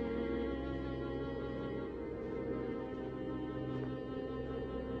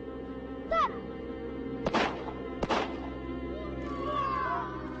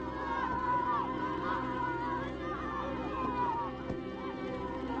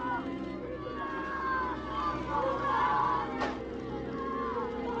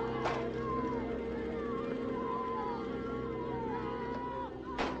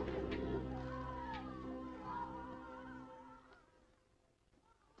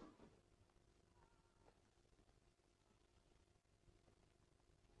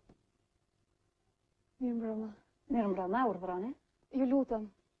 Mirëmbrëma. Mirëmbrëma, urdhroni. Ju lutem.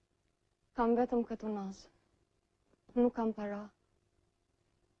 Kam vetëm këtë nazë. Nuk kam para.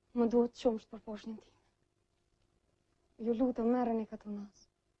 Më duhet qumsht për poshtjen time. Ju lutem, merreni këtë nazë.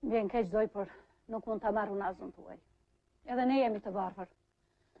 Vjen keq doj, por nuk mund ta marr unazën tuaj. Edhe ne jemi të varfër.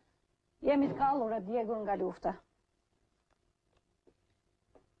 Jemi të kallur e djegur nga lufta.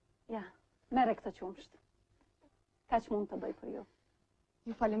 Ja, merre këtë qumsht. Kaq mund të bëj për ju.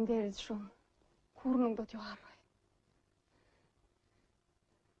 Ju faleminderit shumë. Kur nuk do t'ju harroj.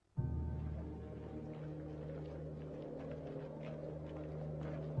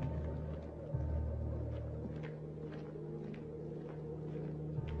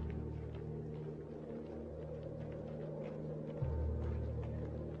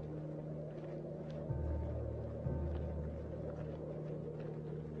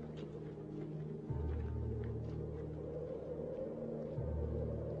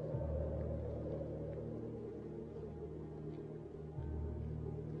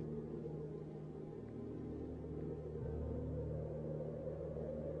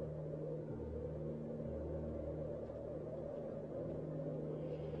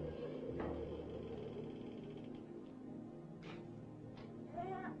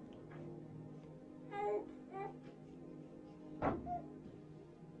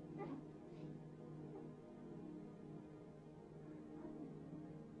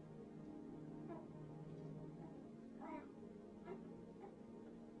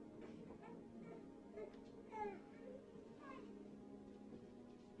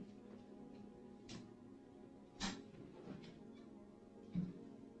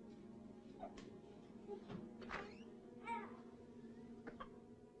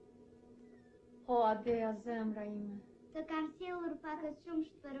 O, Adeja, zemra ime. Të kam sjellur pakët shumë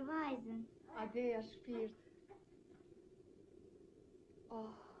për vajzën. Adeja, shpirt. Oh,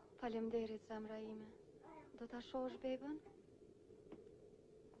 faleminderit, zemra ime. Do ta shohësh bebën?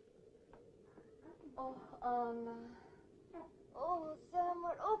 Oh, Ana. Oh,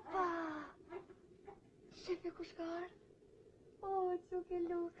 zemër, opa! Shefe kush ka ardhur? Oh, çuke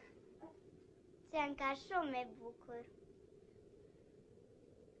luk. Qenë ka shumë e bukur.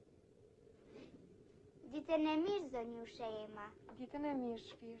 Ditën e mirë, zonjushe Ema. Ditën e mirë,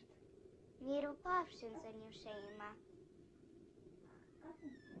 shpirt. Miru pafshën, zonjushe Ema.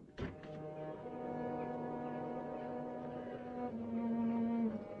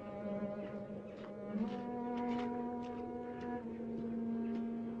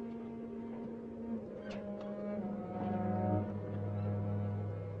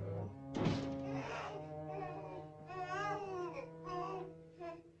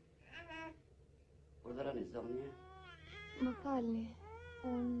 Urdhëroni, zonje. Më falni,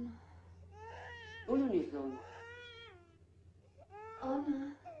 Unë një zonë. Ana.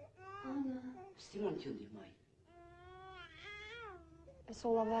 Si mund t'ju ndihmoj? E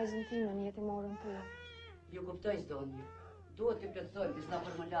solla vajzën time në jetimorën tuaj. Ju kuptoj, zonje. Duhet të plotësojmë disa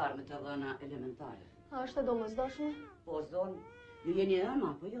formular me të dhëna elementare. A është e domosdoshme? Po, zonë. Ju jeni e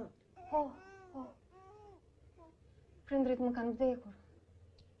ëma, apo jo? Po. Prindrit më kanë vdekur.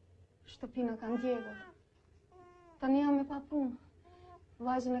 Shtëpina kanë djegur. Tani jam me pa punë.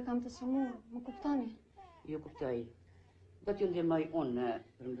 Vajzën e kam të sëmurë, më kuptoni? Ju kuptoj. Do t'ju ndihmoj unë në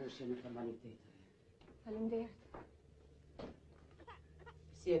përmbushjen e formaliteteve. Faleminderit.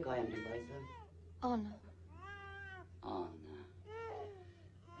 Si e ka emri vajzën? Ana. Ana.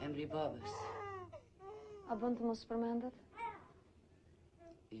 Emri babës. A bën të mos përmendet?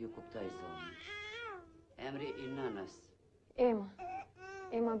 Ju kuptoj, zonë. Emri i nënës.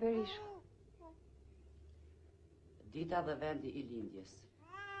 Ema Berisha. Dita dhe vendi i lindjes.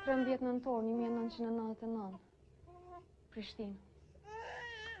 13 nëntor 1999. Prishtinë.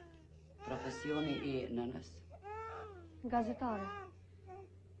 Profesioni i nënës. Gazetare.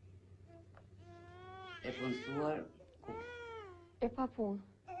 E punësuar ku? E pa punë.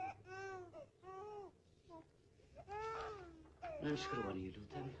 Nënshkruani, ju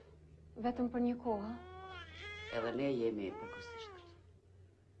lutem. Vetëm për një kohë. Edhe ne jemi përkohësisht.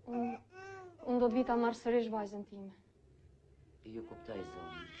 Unë do të vita marrë sërish vajzën time. Ju kuptoj,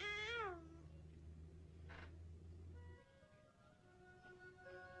 zonë.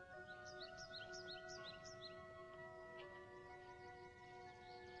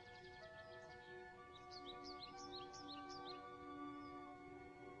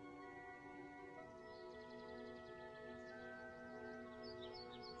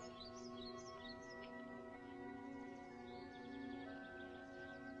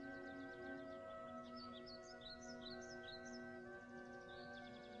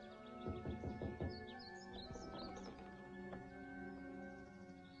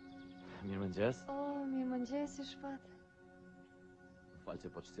 Mirëmëngjes. Mirëmëngjes, i shpat. Më falë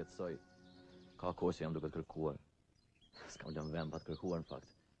që po të shqetësoj. Ka kohë që jam duke të kërkuar. S'kam lënë vend pa të kërkuar, në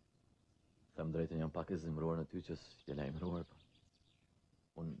fakt. Them drejtën, jam pak e zemëruar në ty që s'je lajmëruar.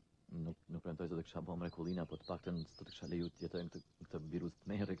 Unë nuk premtoj se të kisha bërë mrekullina, po të paktën të të kisha leju të jetoj në këtë virus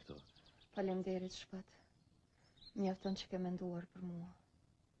të merri këto. Faleminderit, shpat. Mjafton që ke menduar për mua.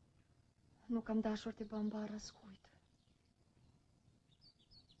 Nuk kam dashur t'i bëm barë askujt.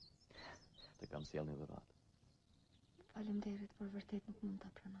 Të kam sjell një dhuratë. Faleminderit, por vërtet nuk mund ta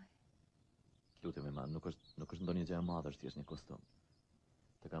pranoj. Lutem e ma, nuk është ndonjë gjë e madhe, është thjesht një kostum.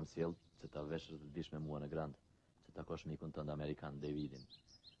 Të kam sjell që ta veshësh dhe të vish me mua në Grand, që takosh mikun tënd amerikan, Davidin.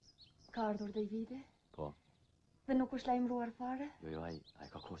 Ka ardhur Davidi? Po. Dhe nuk është lajmëruar fare? Jo, ai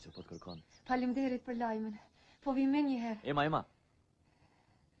ka kohë që po të kërkon. Faleminderit për lajmin. Po vi me një herë. Ema.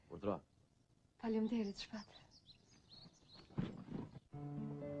 Urdhro. Faleminderit, shpat.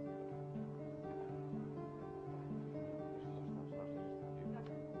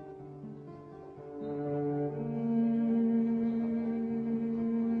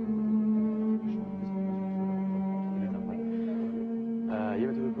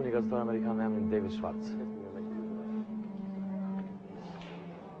 Jemi të kërku një gazetar amerikan me emrin David Schwartz.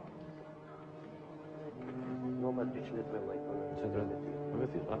 Numër 212. Nuk e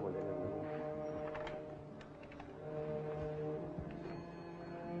thirr, a?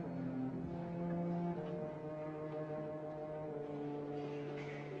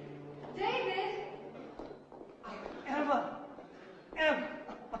 David! Emma!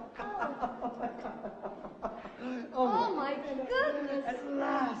 Oh my goodness! At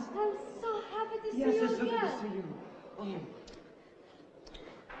last! I'm so happy to see Yes, you it's so good again. to see you. Oh.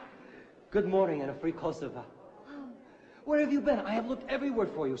 Good morning and a free Kosovo. Where have you been? I have looked everywhere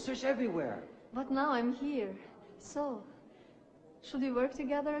for you. Searched everywhere. But now I'm here. So, should we work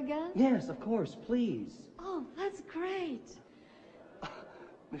together again? Yes, of course, please. Oh, that's great.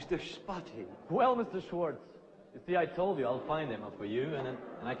 Mr. Spotty. Well, Mr. Schwartz, you see, I told you I'll find him for you, and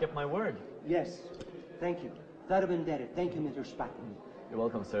I kept my word. Yes, thank you. That have been indebted. Thank you, Mr. Spotty. You're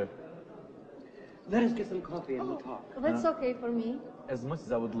welcome, sir. Let us get some coffee and we'll talk. That's okay for me. As much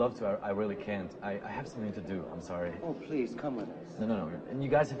as I would love to, I really can't. I have something to do. I'm sorry. Oh, please, come with us. No. And you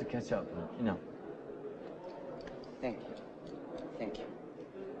guys have to catch up, you know. Thank you. Thank you.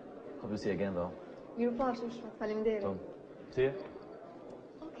 Hope to see you again, though. Miru pash, faleminderit. So, see you.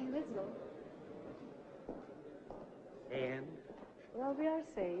 Okay, let's go. And? Well, we are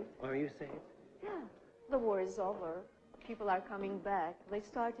safe. Are you safe? Yeah. The war is over. People are coming back. They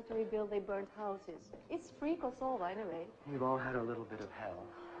started to rebuild their burnt houses. It's free Kosovo, anyway. We've all had a little bit of hell.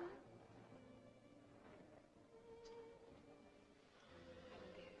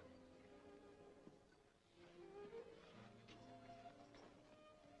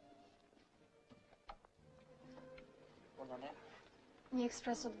 Një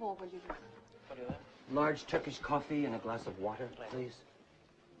espresso të vogël, ju lutem. Large Turkish coffee and a glass of water, please.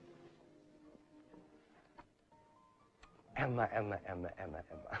 Emma.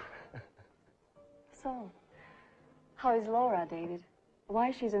 So, how is Laura, David?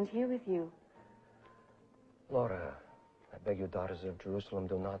 Why she isn't here with you? Laura, I beg you, daughters of Jerusalem,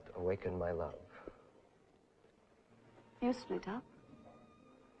 do not awaken my love. You split up?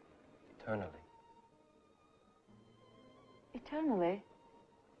 Eternally. Eternally?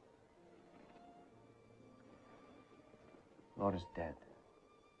 Laura's dead.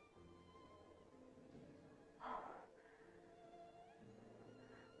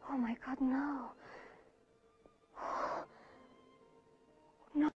 Oh my God, no.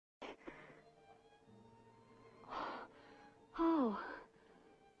 No. Oh.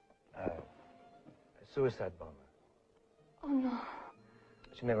 A suicide bomber. Oh no.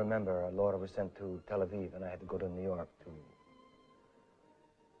 As you may remember, Laura was sent to Tel Aviv, and I had to go to New York to...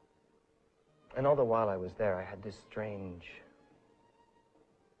 And all the while I was there, I had this strange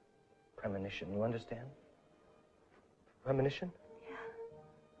premonition. You understand? Premonition? Yeah.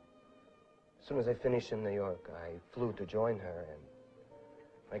 As soon as I finished in New York, I flew to join her, and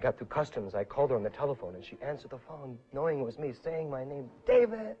when I got through customs, I called her on the telephone, and she answered the phone, knowing it was me, saying my name,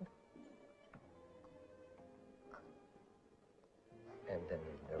 David! And then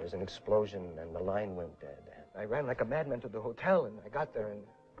there was an explosion, and the line went dead. And I ran like a madman to the hotel, and I got there, and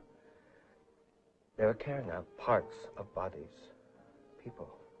they were carrying out parts of bodies. People,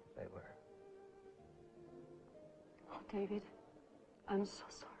 they were. Oh, David, I'm so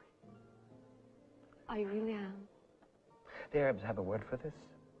sorry. I really am. The Arabs have a word for this.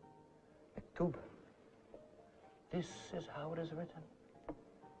 Maktub. This is how it is written.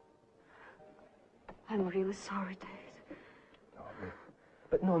 I'm really sorry, David.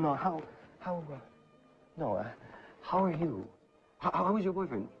 But no, how are you? How is your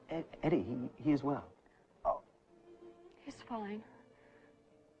boyfriend? Eddie, he is well. He's fine.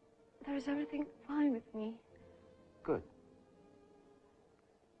 There is everything fine with me. Good.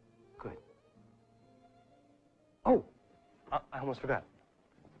 Good. Oh, I almost forgot.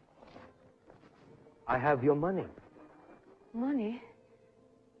 I have your money. Money?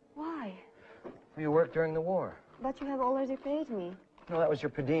 Why? For your work during the war. But you have already paid me. No, that was your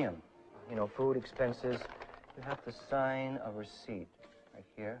per diem. You know, food, expenses. You have to sign a receipt right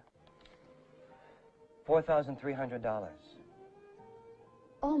here. $4,300.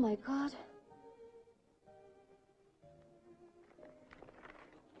 Oh, my God.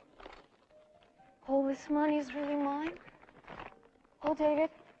 All this money is really mine? Oh, David,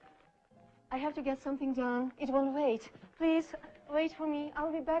 I have to get something done. It won't wait. Please, wait for me.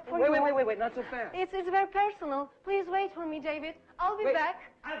 I'll be back for you. Wait, not so fast. It's very personal. Please wait for me, David. I'll be back.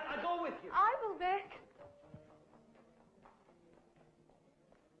 I'll go with you. I will be back.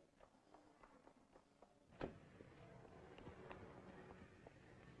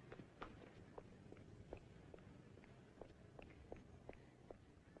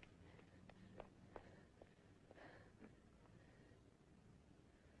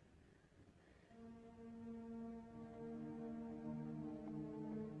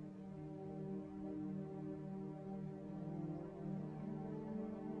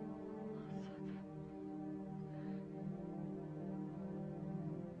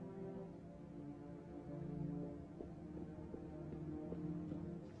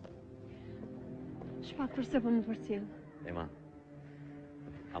 Shpak, përse po më përcjell? Ema,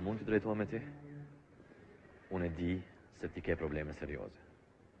 a mund të drejtohem me ti? Unë e di se ti ke probleme serioze.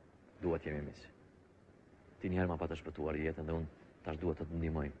 Duhet jemi miq. Ti një herë ma pa të shpëtuar jetën dhe unë tash duhet të të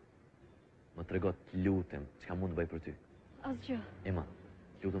ndihmoj. Më trego, të lutem, çka mund të bëj për ty. Asgjë. Ema,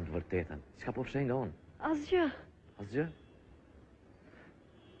 lutem të vërtetën. Çka po fshen nga unë? Asgjë. Asgjë?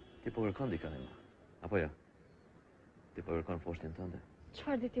 Ti po kërkon dikë, Ema. Apo jo? Ti po kërkon foshnin tënde.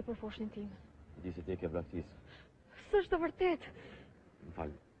 Çfarë di ti për foshnin time? Di se ti e ke braktis. S'është e vërtetë. Më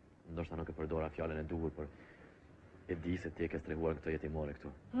fal, ndoshta nuk e përdora fjalën e duhur, por e di se ti e ke strehuar këtë jetimore këtu.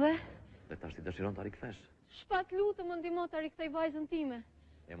 Dhe? Dhe tash ti dëshiron ta rikthesh. Shpat lutem më ndihmo ta rikthej vajzën time.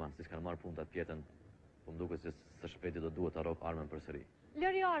 Ema, si s'kanë marrë punë atë pjetën, po m'duket se së shpejti do duhet ta rrok armën përsëri.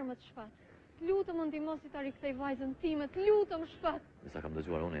 Lëri armët, Shpat. Lutem më ndihmo si ta rikthej vajzën time. Të lutem, Shpat. Sa kam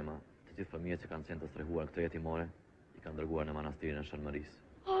dëgjuar unë, Ema, të gjithë fëmijët që kanë qenë të strehuar këtë jetimore, i kanë dërguar në manastirin e Shënmërisë.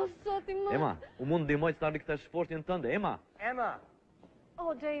 O, zoti më. Ema, u mund ndihmoj të ta rikthesh foshnin tënde, Ema. Emma!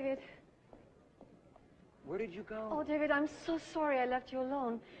 Oh, David. Where did you go? Oh, David, I'm so sorry I left you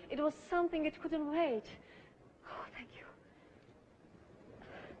alone. It was something it couldn't wait. Oh, thank you.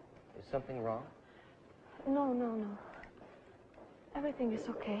 Is something wrong? No, no, no. Everything is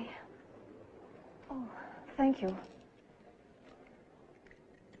okay. Oh, thank you.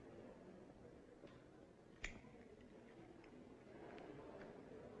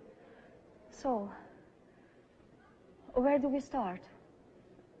 So, where do we start?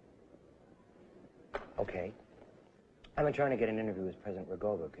 Okay. I've been trying to get an interview with President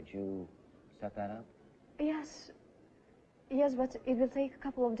Rogova. Could you set that up? Yes. Yes, but it will take a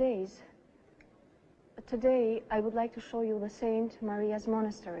couple of days. Today, I would like to show you the Saint Maria's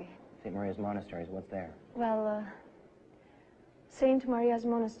Monastery. St. Maria's Monastery, what's there? Well, Saint Maria's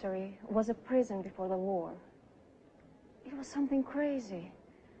Monastery was a prison before the war. It was something crazy.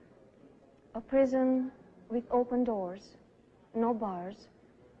 A prison with open doors, no bars.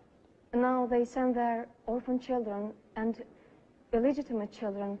 And now they send their orphan children and illegitimate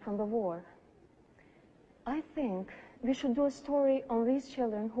children from the war. I think we should do a story on these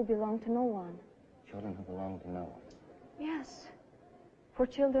children who belong to no one. Children who belong to no one. Yes. For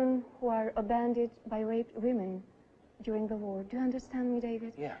children who are abandoned by raped women during the war. Do you understand me,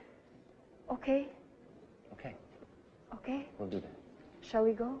 David? Yeah. Okay? Okay. Okay? We'll do that. Shall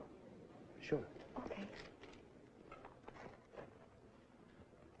we go? Sure. Okay.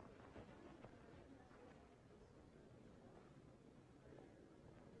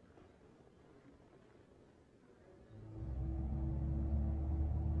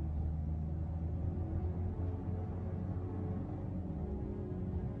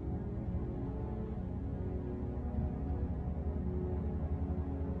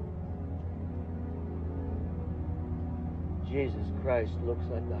 Jesus Christ looks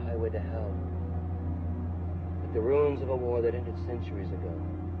like the highway to hell. Like the ruins of a war that ended centuries ago.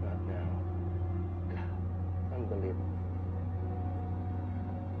 Not now. God, unbelievable.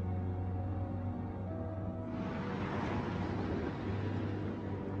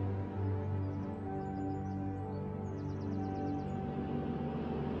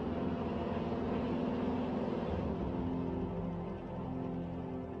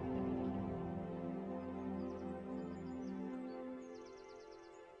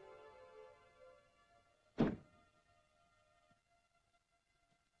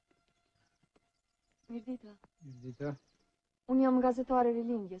 Mirdita. Mirdita. Unë jam gazetare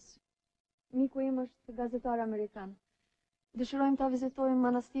rilindjes. Miku im është gazetar amerikan. Dëshirojmë ta vizitojmë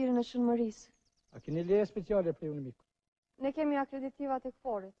manastirin e Shënmërisë. A keni leje speciale për unë miku? Ne kemi akreditivat e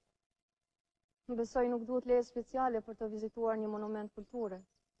këforit. Besoj nuk duhet leje speciale për të vizituar një monument kulture.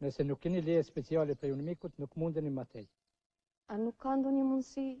 Nëse nuk keni leje speciale për unë mikut, nuk mundeni ma tej. A nuk ka ndonjë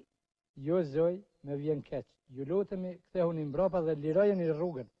mundësi? Jo, zoj, me vjen keq. Ju lutemi, kthehuni mbrapa dhe lirojeni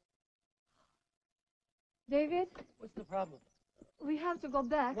rrugën. David? What's the problem? We have to go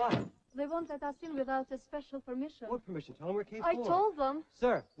back. Why? They won't let us in without a special permission. What permission? Tell them we're K4. I told them.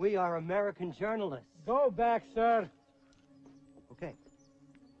 Sir, we are American journalists. Go back, sir. Okay.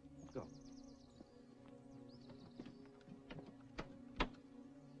 Let's go.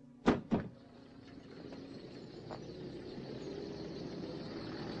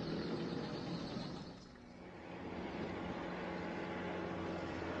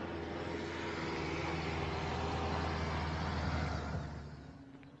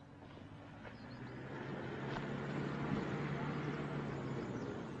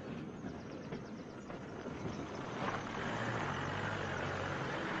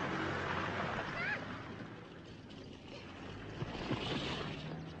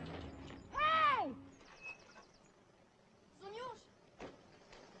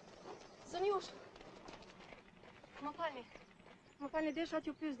 Më falni, desha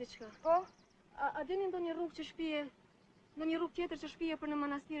t'ju pyes diçka. Po? A dini ndonjë rrugë që shpije Në një rrugë tjetër që shpije për në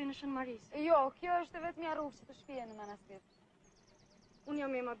manastirin në Shën Maris. Jo, kjo është vetëm rrugë që të shpije në manastir. Unë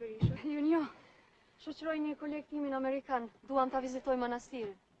jam Ema Berisha. Jo. Shoqëroj një koleg timin amerikan. Duam ta vizitoj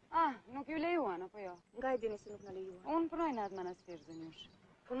manastirin. Ah, nuk ju lejuan, apo jo? Nga e dini se nuk na lejuan? Unë punoj në atë manastir, Zënjush.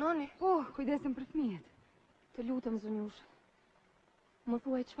 Punoni? Po, kujdesim për fëmijët. Të lutem, Zënjush. Më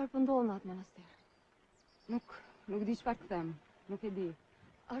thuaj çfarë po ndodh në atë manastir. Nuk di çfarë të them. Nuk e di.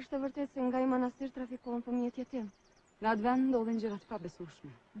 A është e vërtetë se nga i manastir trafikohen fëmijët jetim? Në atë vend ndodhen gjëra të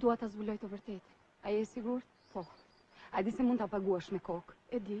pabesueshme. Dua ta zbuloj të vërtetë. A je i sigurt? Po. A di se mund ta paguash me kokë?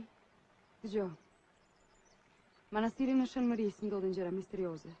 E di. Dgjoj. Manastirin në Shën Maris ndodhen gjëra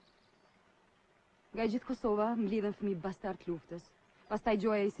misterioze. Nga gjithë Kosova mblidhen fëmijë bastard luftës. Pastaj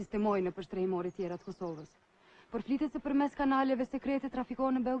gjoja i sistemoi në përshtrehimore tjera të Kosovës. Por flitet se përmes kanaleve sekrete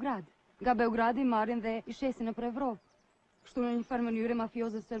trafikohen në Beograd. Nga Beogradi marrin dhe i shesin nëpër Evropë. Kështu në një farë mënyrë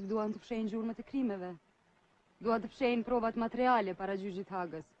mafiozët serb duan të fshehin gjurmët e krimeve. Duan të fshehin provat materiale para gjyqit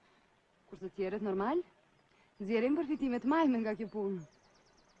Hagës. Kurse të tjerët normal, nxjerrin përfitime të majme nga kjo punë.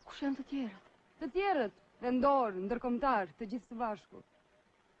 Kush janë të tjerët? Të tjerët, vendor, ndërkombëtar, të gjithë së bashku.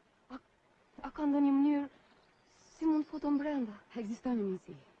 A ka ndonjë mënyrë si mund futen brenda? Ekziston një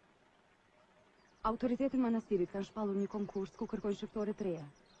mundësi. Autoritetet e manastirit kanë shpallur një konkurs ku kërkojnë shëftore të reja.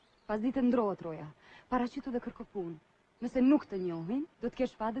 Pas ditë ndrohet roja, paraqitu dhe kërko punë. Nëse nuk të njohin, do të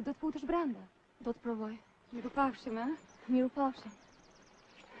kesh fat dhe do të futesh brenda. Do të provoj. Mirupafshim, a? Mirupafshim.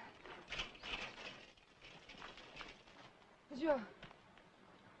 Dgjoj.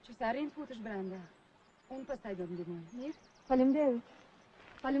 Që sa arrin të futesh brenda, unë pastaj do të ndihmoj. Mirë. Faleminderit.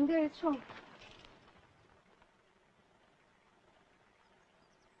 Faleminderit shumë.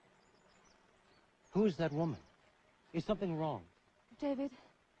 Who is that woman? Is something wrong? David,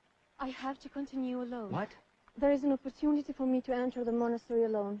 I have to continue alone. What? There is an opportunity for me to enter the monastery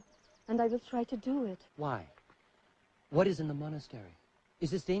alone, and I will try to do it. Why? What is in the monastery?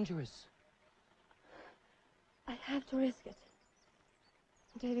 Is this dangerous? I have to risk it.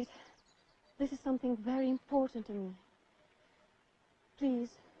 David, this is something very important to me. Please,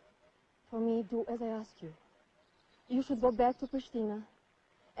 for me, do as I ask you. You should go back to Pristina.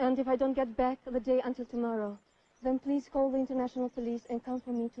 And if I don't get back the day until tomorrow, then please call the international police and come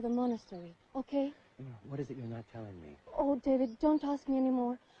for me to the monastery, okay? What is it you're not telling me? Oh, David, don't ask me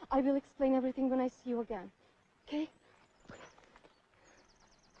anymore. I will explain everything when I see you again, okay?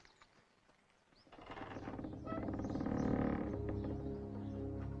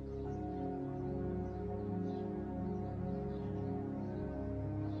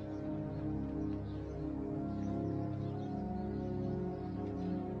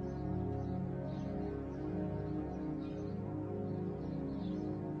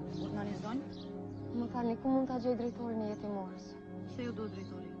 Më falni, ku mund ta gjej drejtorin e jetimores? Pse ju duhet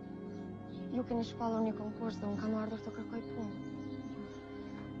drejtori? Ju keni shpallur një konkurs dhe unë kam ardhur të kërkoj punë.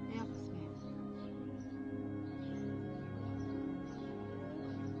 Ja pasme.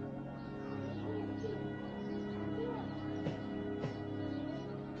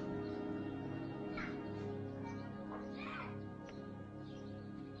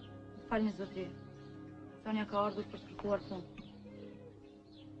 Falni zotri. Sonja ka ardhur për të kërkuar punë.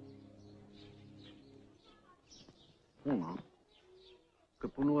 Unë? Ka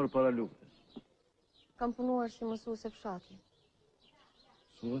punuar para luftës. Kam punuar si mësuese fshati.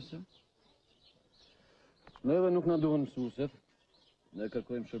 Mësuese? Neve nuk na duhen mësueset. Ne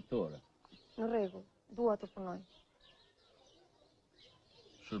kërkojmë shërptore. Në rregull, dua të punoj.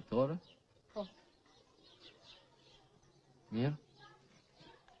 Shërptore? Po. Mirë.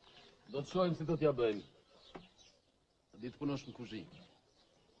 Do të shohim si do t'ja bëjmë. A di të punosh në kuzhinë?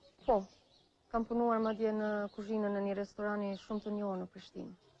 Po. Kam punuar madje në kuzhinën e një restorani shumë të njohur në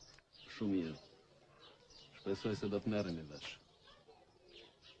Prishtinë. Shumë mirë. Shpresoj se do të merremi vesh.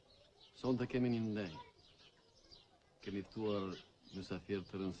 Sonte kemi një ndenjë. Kemi ftuar mysafirë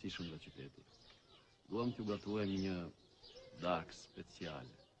të rëndësishëm nga qyteti. Duam t'ju gatuajmë një darkë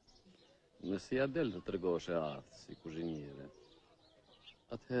speciale. Nëse ja del të tregosh e artë si kuzhiniere,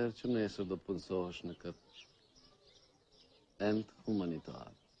 atëherë që nesër do të punësohesh në këtë end humanitar.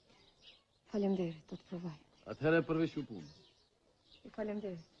 Faleminderit, do të provoj. Atëherë përveç u punës.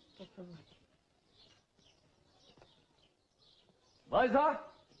 Faleminderit, do të provoj. Vajza,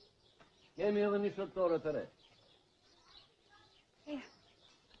 kemi edhe një shërptore të re.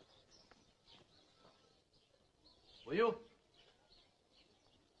 Po ju?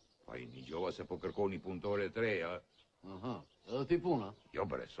 Pa i një gjova se po kërkoni punëtore të reja. Aha, edhe ti puna? Jo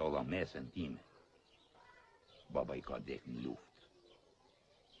bre, solla mesën time. Baba i ka dek në luftë.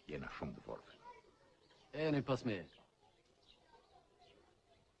 Jena shumë të fortë. E një pas me.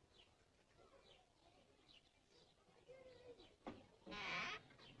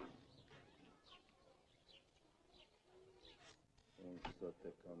 sot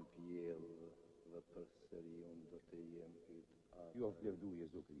e kam pjellë dhe përsëri unë do të jem yt atë. Ju vlerdu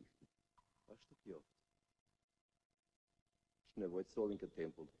Jezu Krishti. Ashtu kjo. Sh'nevojt sollin këtë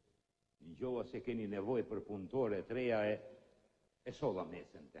tempull. Gjova se keni nevojë për punëtore të reja e solla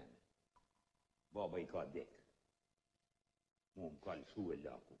mesën teme. Baba I ka dek. Mu më ka lëshu e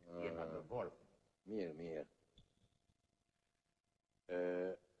laku. Jena dhe vorë. Mirë, mirë.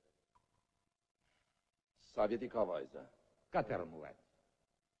 Sa vjeti ka vajza? 14.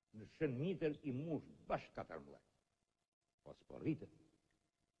 Në shënmitër I mush bashkë 14. Pas për rritët,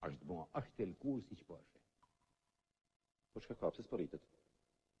 është bëma është elkur si që pashe. Po shka ka, pëse s'përitet?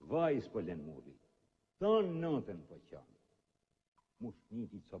 Vaj s'pëllen muri. Tanë natën për qanë. Mush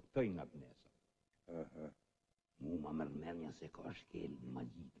njëti coptojnë atë nesë. Mu ma mërmenja se ka shkel ma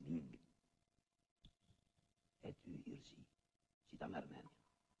gjitë lingë. E ty Irsi, si ta mërmenja.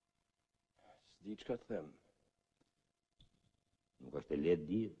 S'di që ka të them. Nuk është e letë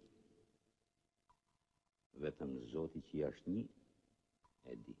dirë. Vetëm Zoti që jashtë një,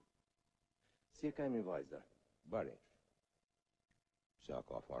 e di. Si e ka emi vajza? Baresh. Se a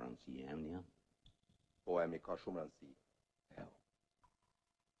ka fa rëndësi emnja? Po emi ka shumë rëndësi.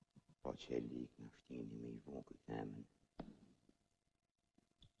 Po që e likë në shtini me I vonë këtë emën.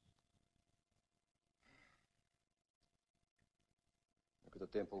 Në këtë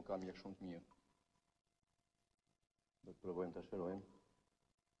tempull ka mjek shumë të mirë. Do të provojmë të shërojmë.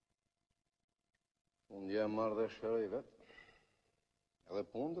 Unë jam marrë dhe shëroj vetë. Edhe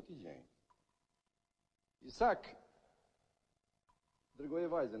punë do t'i gjenjë. Isak! Dërgoj e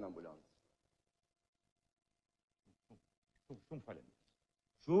vajzën në ambulancë. Shumë falem.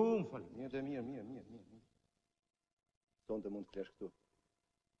 Shumë falem. Mirë. Sonte mund të klesh këtu.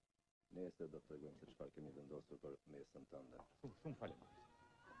 Nesër do të tregojmë se çfarë kemi vendosur për mesën tënde. Shumë falem.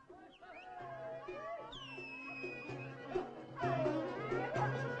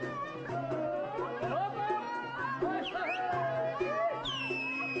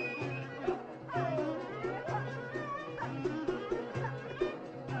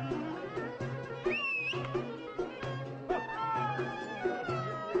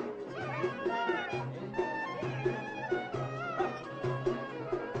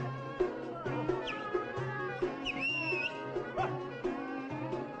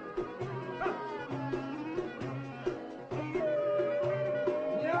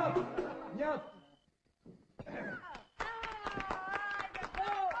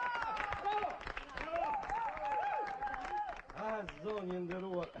 Zoni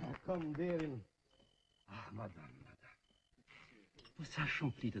nderuar, kam derin. Madame. Po sa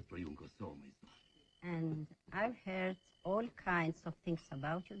shumë flitet për ju në Kosovë, më zonë. And I've heard all kinds of things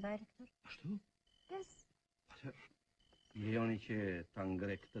about you, Director. Ashtu? Yes. Lejoni që ta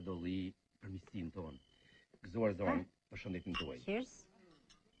ngre këtë dolli për miqësinë tonë. Gëzuar zonë, për shëndetin tuaj. Cheers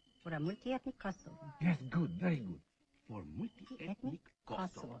for a multi-ethnic Kosovo. Yes, good, very good. For multi-ethnic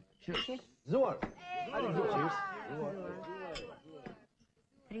Kosovo. Cheers. Zuar! Cheers.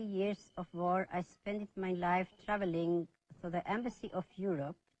 3 years of war, I spent my life traveling to the embassy of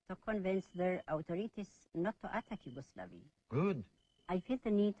Europe to convince their authorities not to attack Yugoslavia. Good. I feel the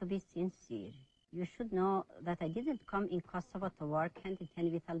need to be sincere. You should know that I didn't come in Kosovo to work hand in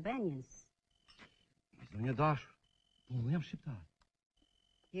hand with Albanians. Zonja dashur, unë jam shqiptar.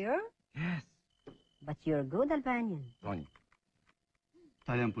 You? Yes. But you're a good Albanian. Zonja,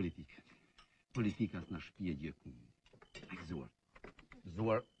 ta jam politikë. Politika s'na shpije gjë kumë. Gëzuar.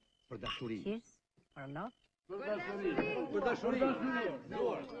 Gëzuar për dashuri. Cheers for love. Për dashuri.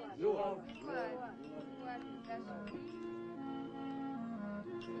 Gëzuar.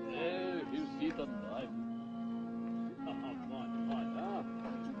 You see them live. Fine, huh?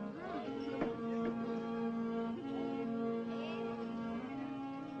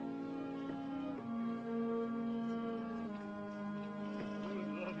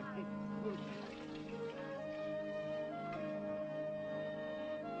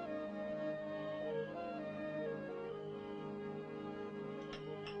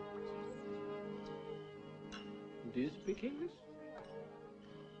 Do you speak English?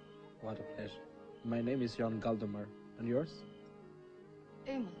 What a pleasure. My name is Jan Galdemer. And yours?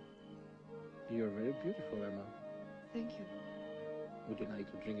 Emma. You're very beautiful, Emma. Thank you. Would you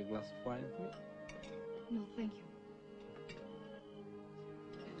like to drink a glass of wine with me? No, thank you.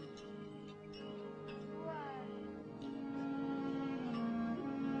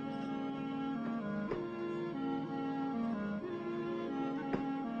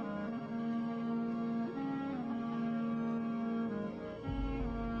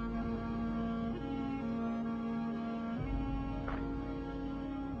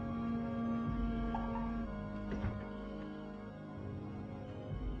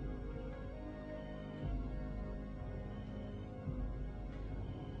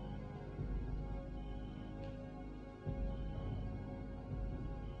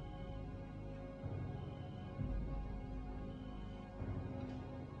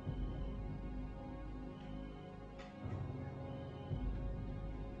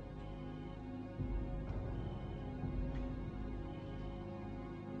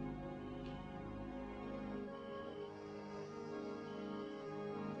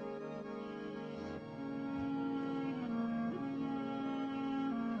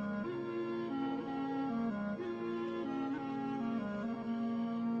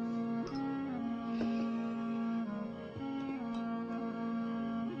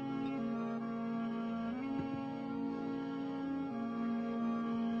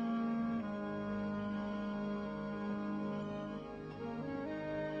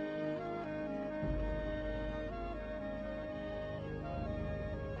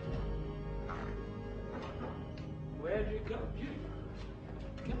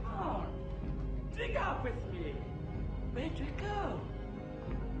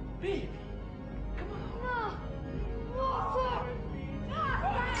 Baby! No! No, sir! No,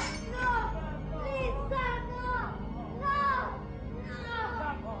 sir! No! Please, sir, no! No! No!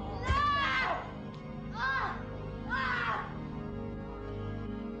 No! Ah! Ah!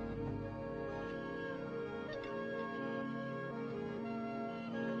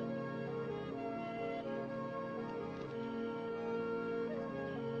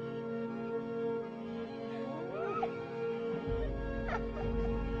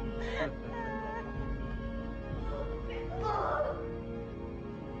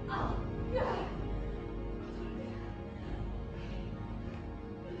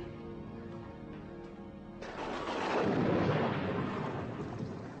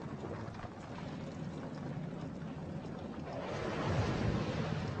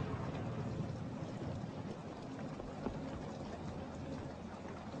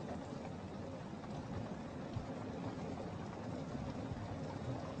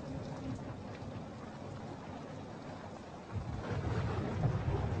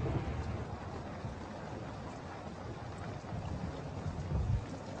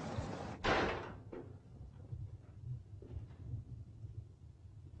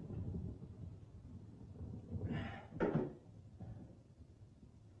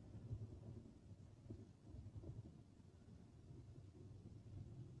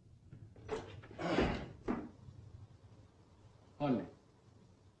 Honey.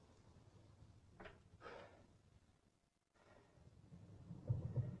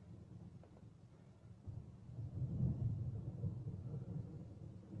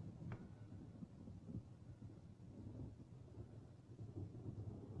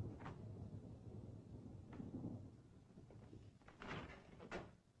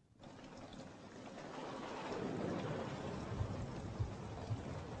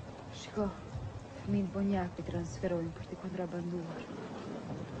 Shiko, fëmin bonjak i transferojnë për t'i kontrabanduar.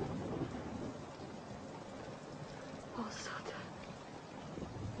 O, Zot.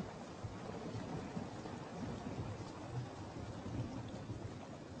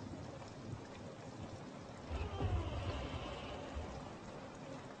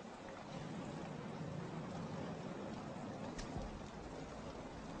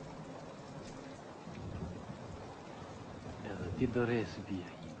 Edhe ti doresc bia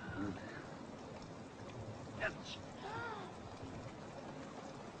ime, ha?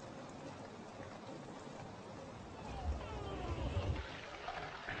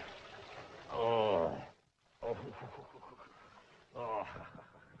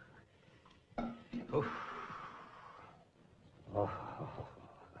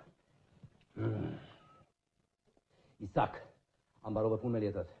 Isak, am mbarove punë me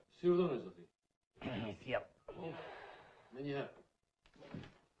letrat. Si urdhoni, zoti? Mi sjell. Me njëherë.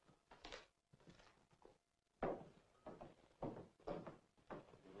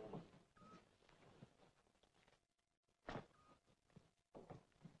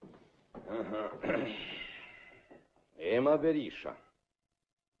 Ema Berisha.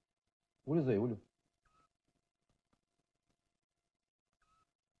 Ullu zëj, ullu.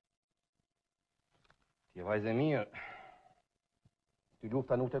 Ti vajzë e mirë. Ty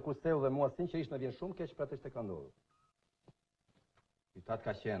lufta nuk të kusteu dhe mua sinqerisht më vjen shumë keq për atë që ka ndodhur. Ty tatë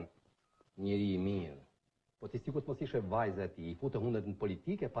ka qenë njeri i mirë. Po ti sikur të mos ishe vajza e tij, i futë hundet në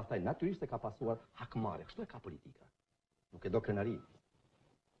politike, pastaj natyrisht e ka pasuar hakmarrje. Kështu e ka politika. Nuk e do krenari.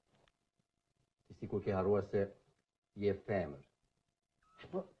 Ti sikur ke harruar se je femër.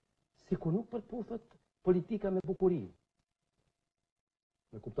 Po, sikur nuk përputhet politika me bukurinë.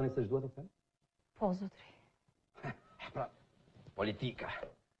 Me kuptoni se ç'duhet të them? Po, zotri. Pra, politika.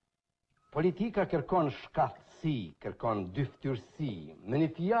 Politika kërkon shkaktësi, kërkon dyftyrsi. Me një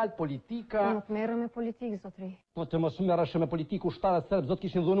fjalë politika... Nuk merrem me politikë, zotri. Po të mos merresh me politikë, ushtarët serbë do të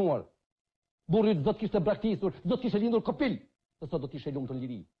kishin dhunuar. Burrit do të kishte braktisur, do të kishte lindur kopil, se sot do të ishte lumtur në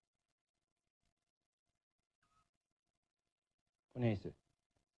liri. Po nejse.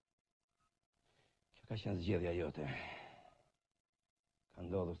 Kjo ka qenë zgjedhja jote. Ka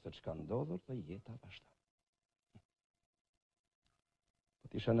ndodhur se ç'ka ndodhur dhe jeta vazhdon.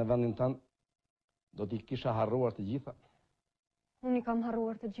 Po t'isha në vendin tënd, do t'i kisha harruar të gjitha. Unë i kam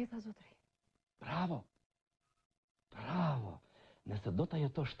harruar të gjitha, zotri. Bravo! Bravo! Nëse do të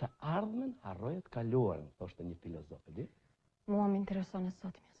jetosh të ardhmen, harroje të kaluarën, thoshte një filozof, e di? Mua më intereson e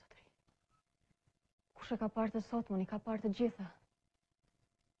sotmja, zotri. Kush e ka parë të sotmën, i ka parë të gjitha.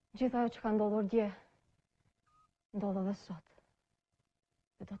 Gjitha ajo që ka ndodhur dje, ndodh edhe sot.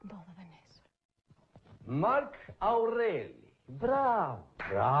 Dhe do të ndodh edhe nesër. Mark Aureli. Bravo!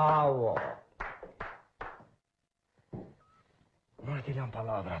 Bravo! Mora t'i lëm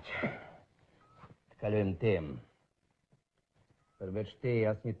palavrat. Të kalojmë temë. Përveç teje,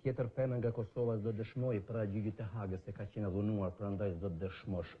 asnjë tjetër femër nga Kosova s'do dëshmoj për agjyqjet e Hagës se ka qenë e dhunuar, prandaj s'do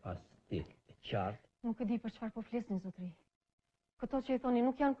dëshmosh as ti. E qartë? Nuk e di për çfarë po flisni, zotëri. Këto që i thoni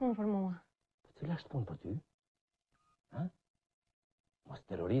nuk janë punë për mua. Po cila është punë për ty? Ha? Mos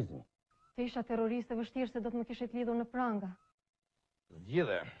terrorizmi. Të isha terroriste vështirë se do të më kishit lidhur në pranga.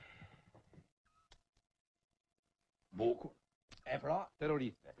 Zgjidhe. Bukur. E pra,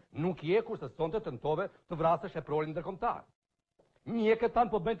 terroriste. Nuk je kur se sonte tentove të vrasësh e prorin ndërkombëtar. Mjekët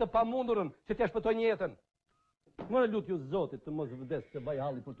tanë po bëjnë të pamundurën që t'ja shpëtojnë jetën. Më lut ju Zotit të mos vdes se vaj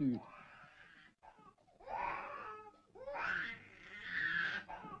halli për ty.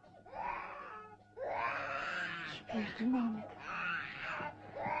 Shpirti Mamet.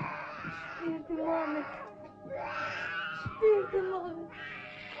 Shpirti Mamet. Shpirti Mamet.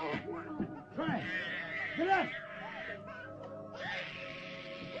 Shone, Gërash!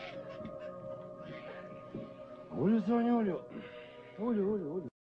 Ullu, Sonja, ullu. Ullu.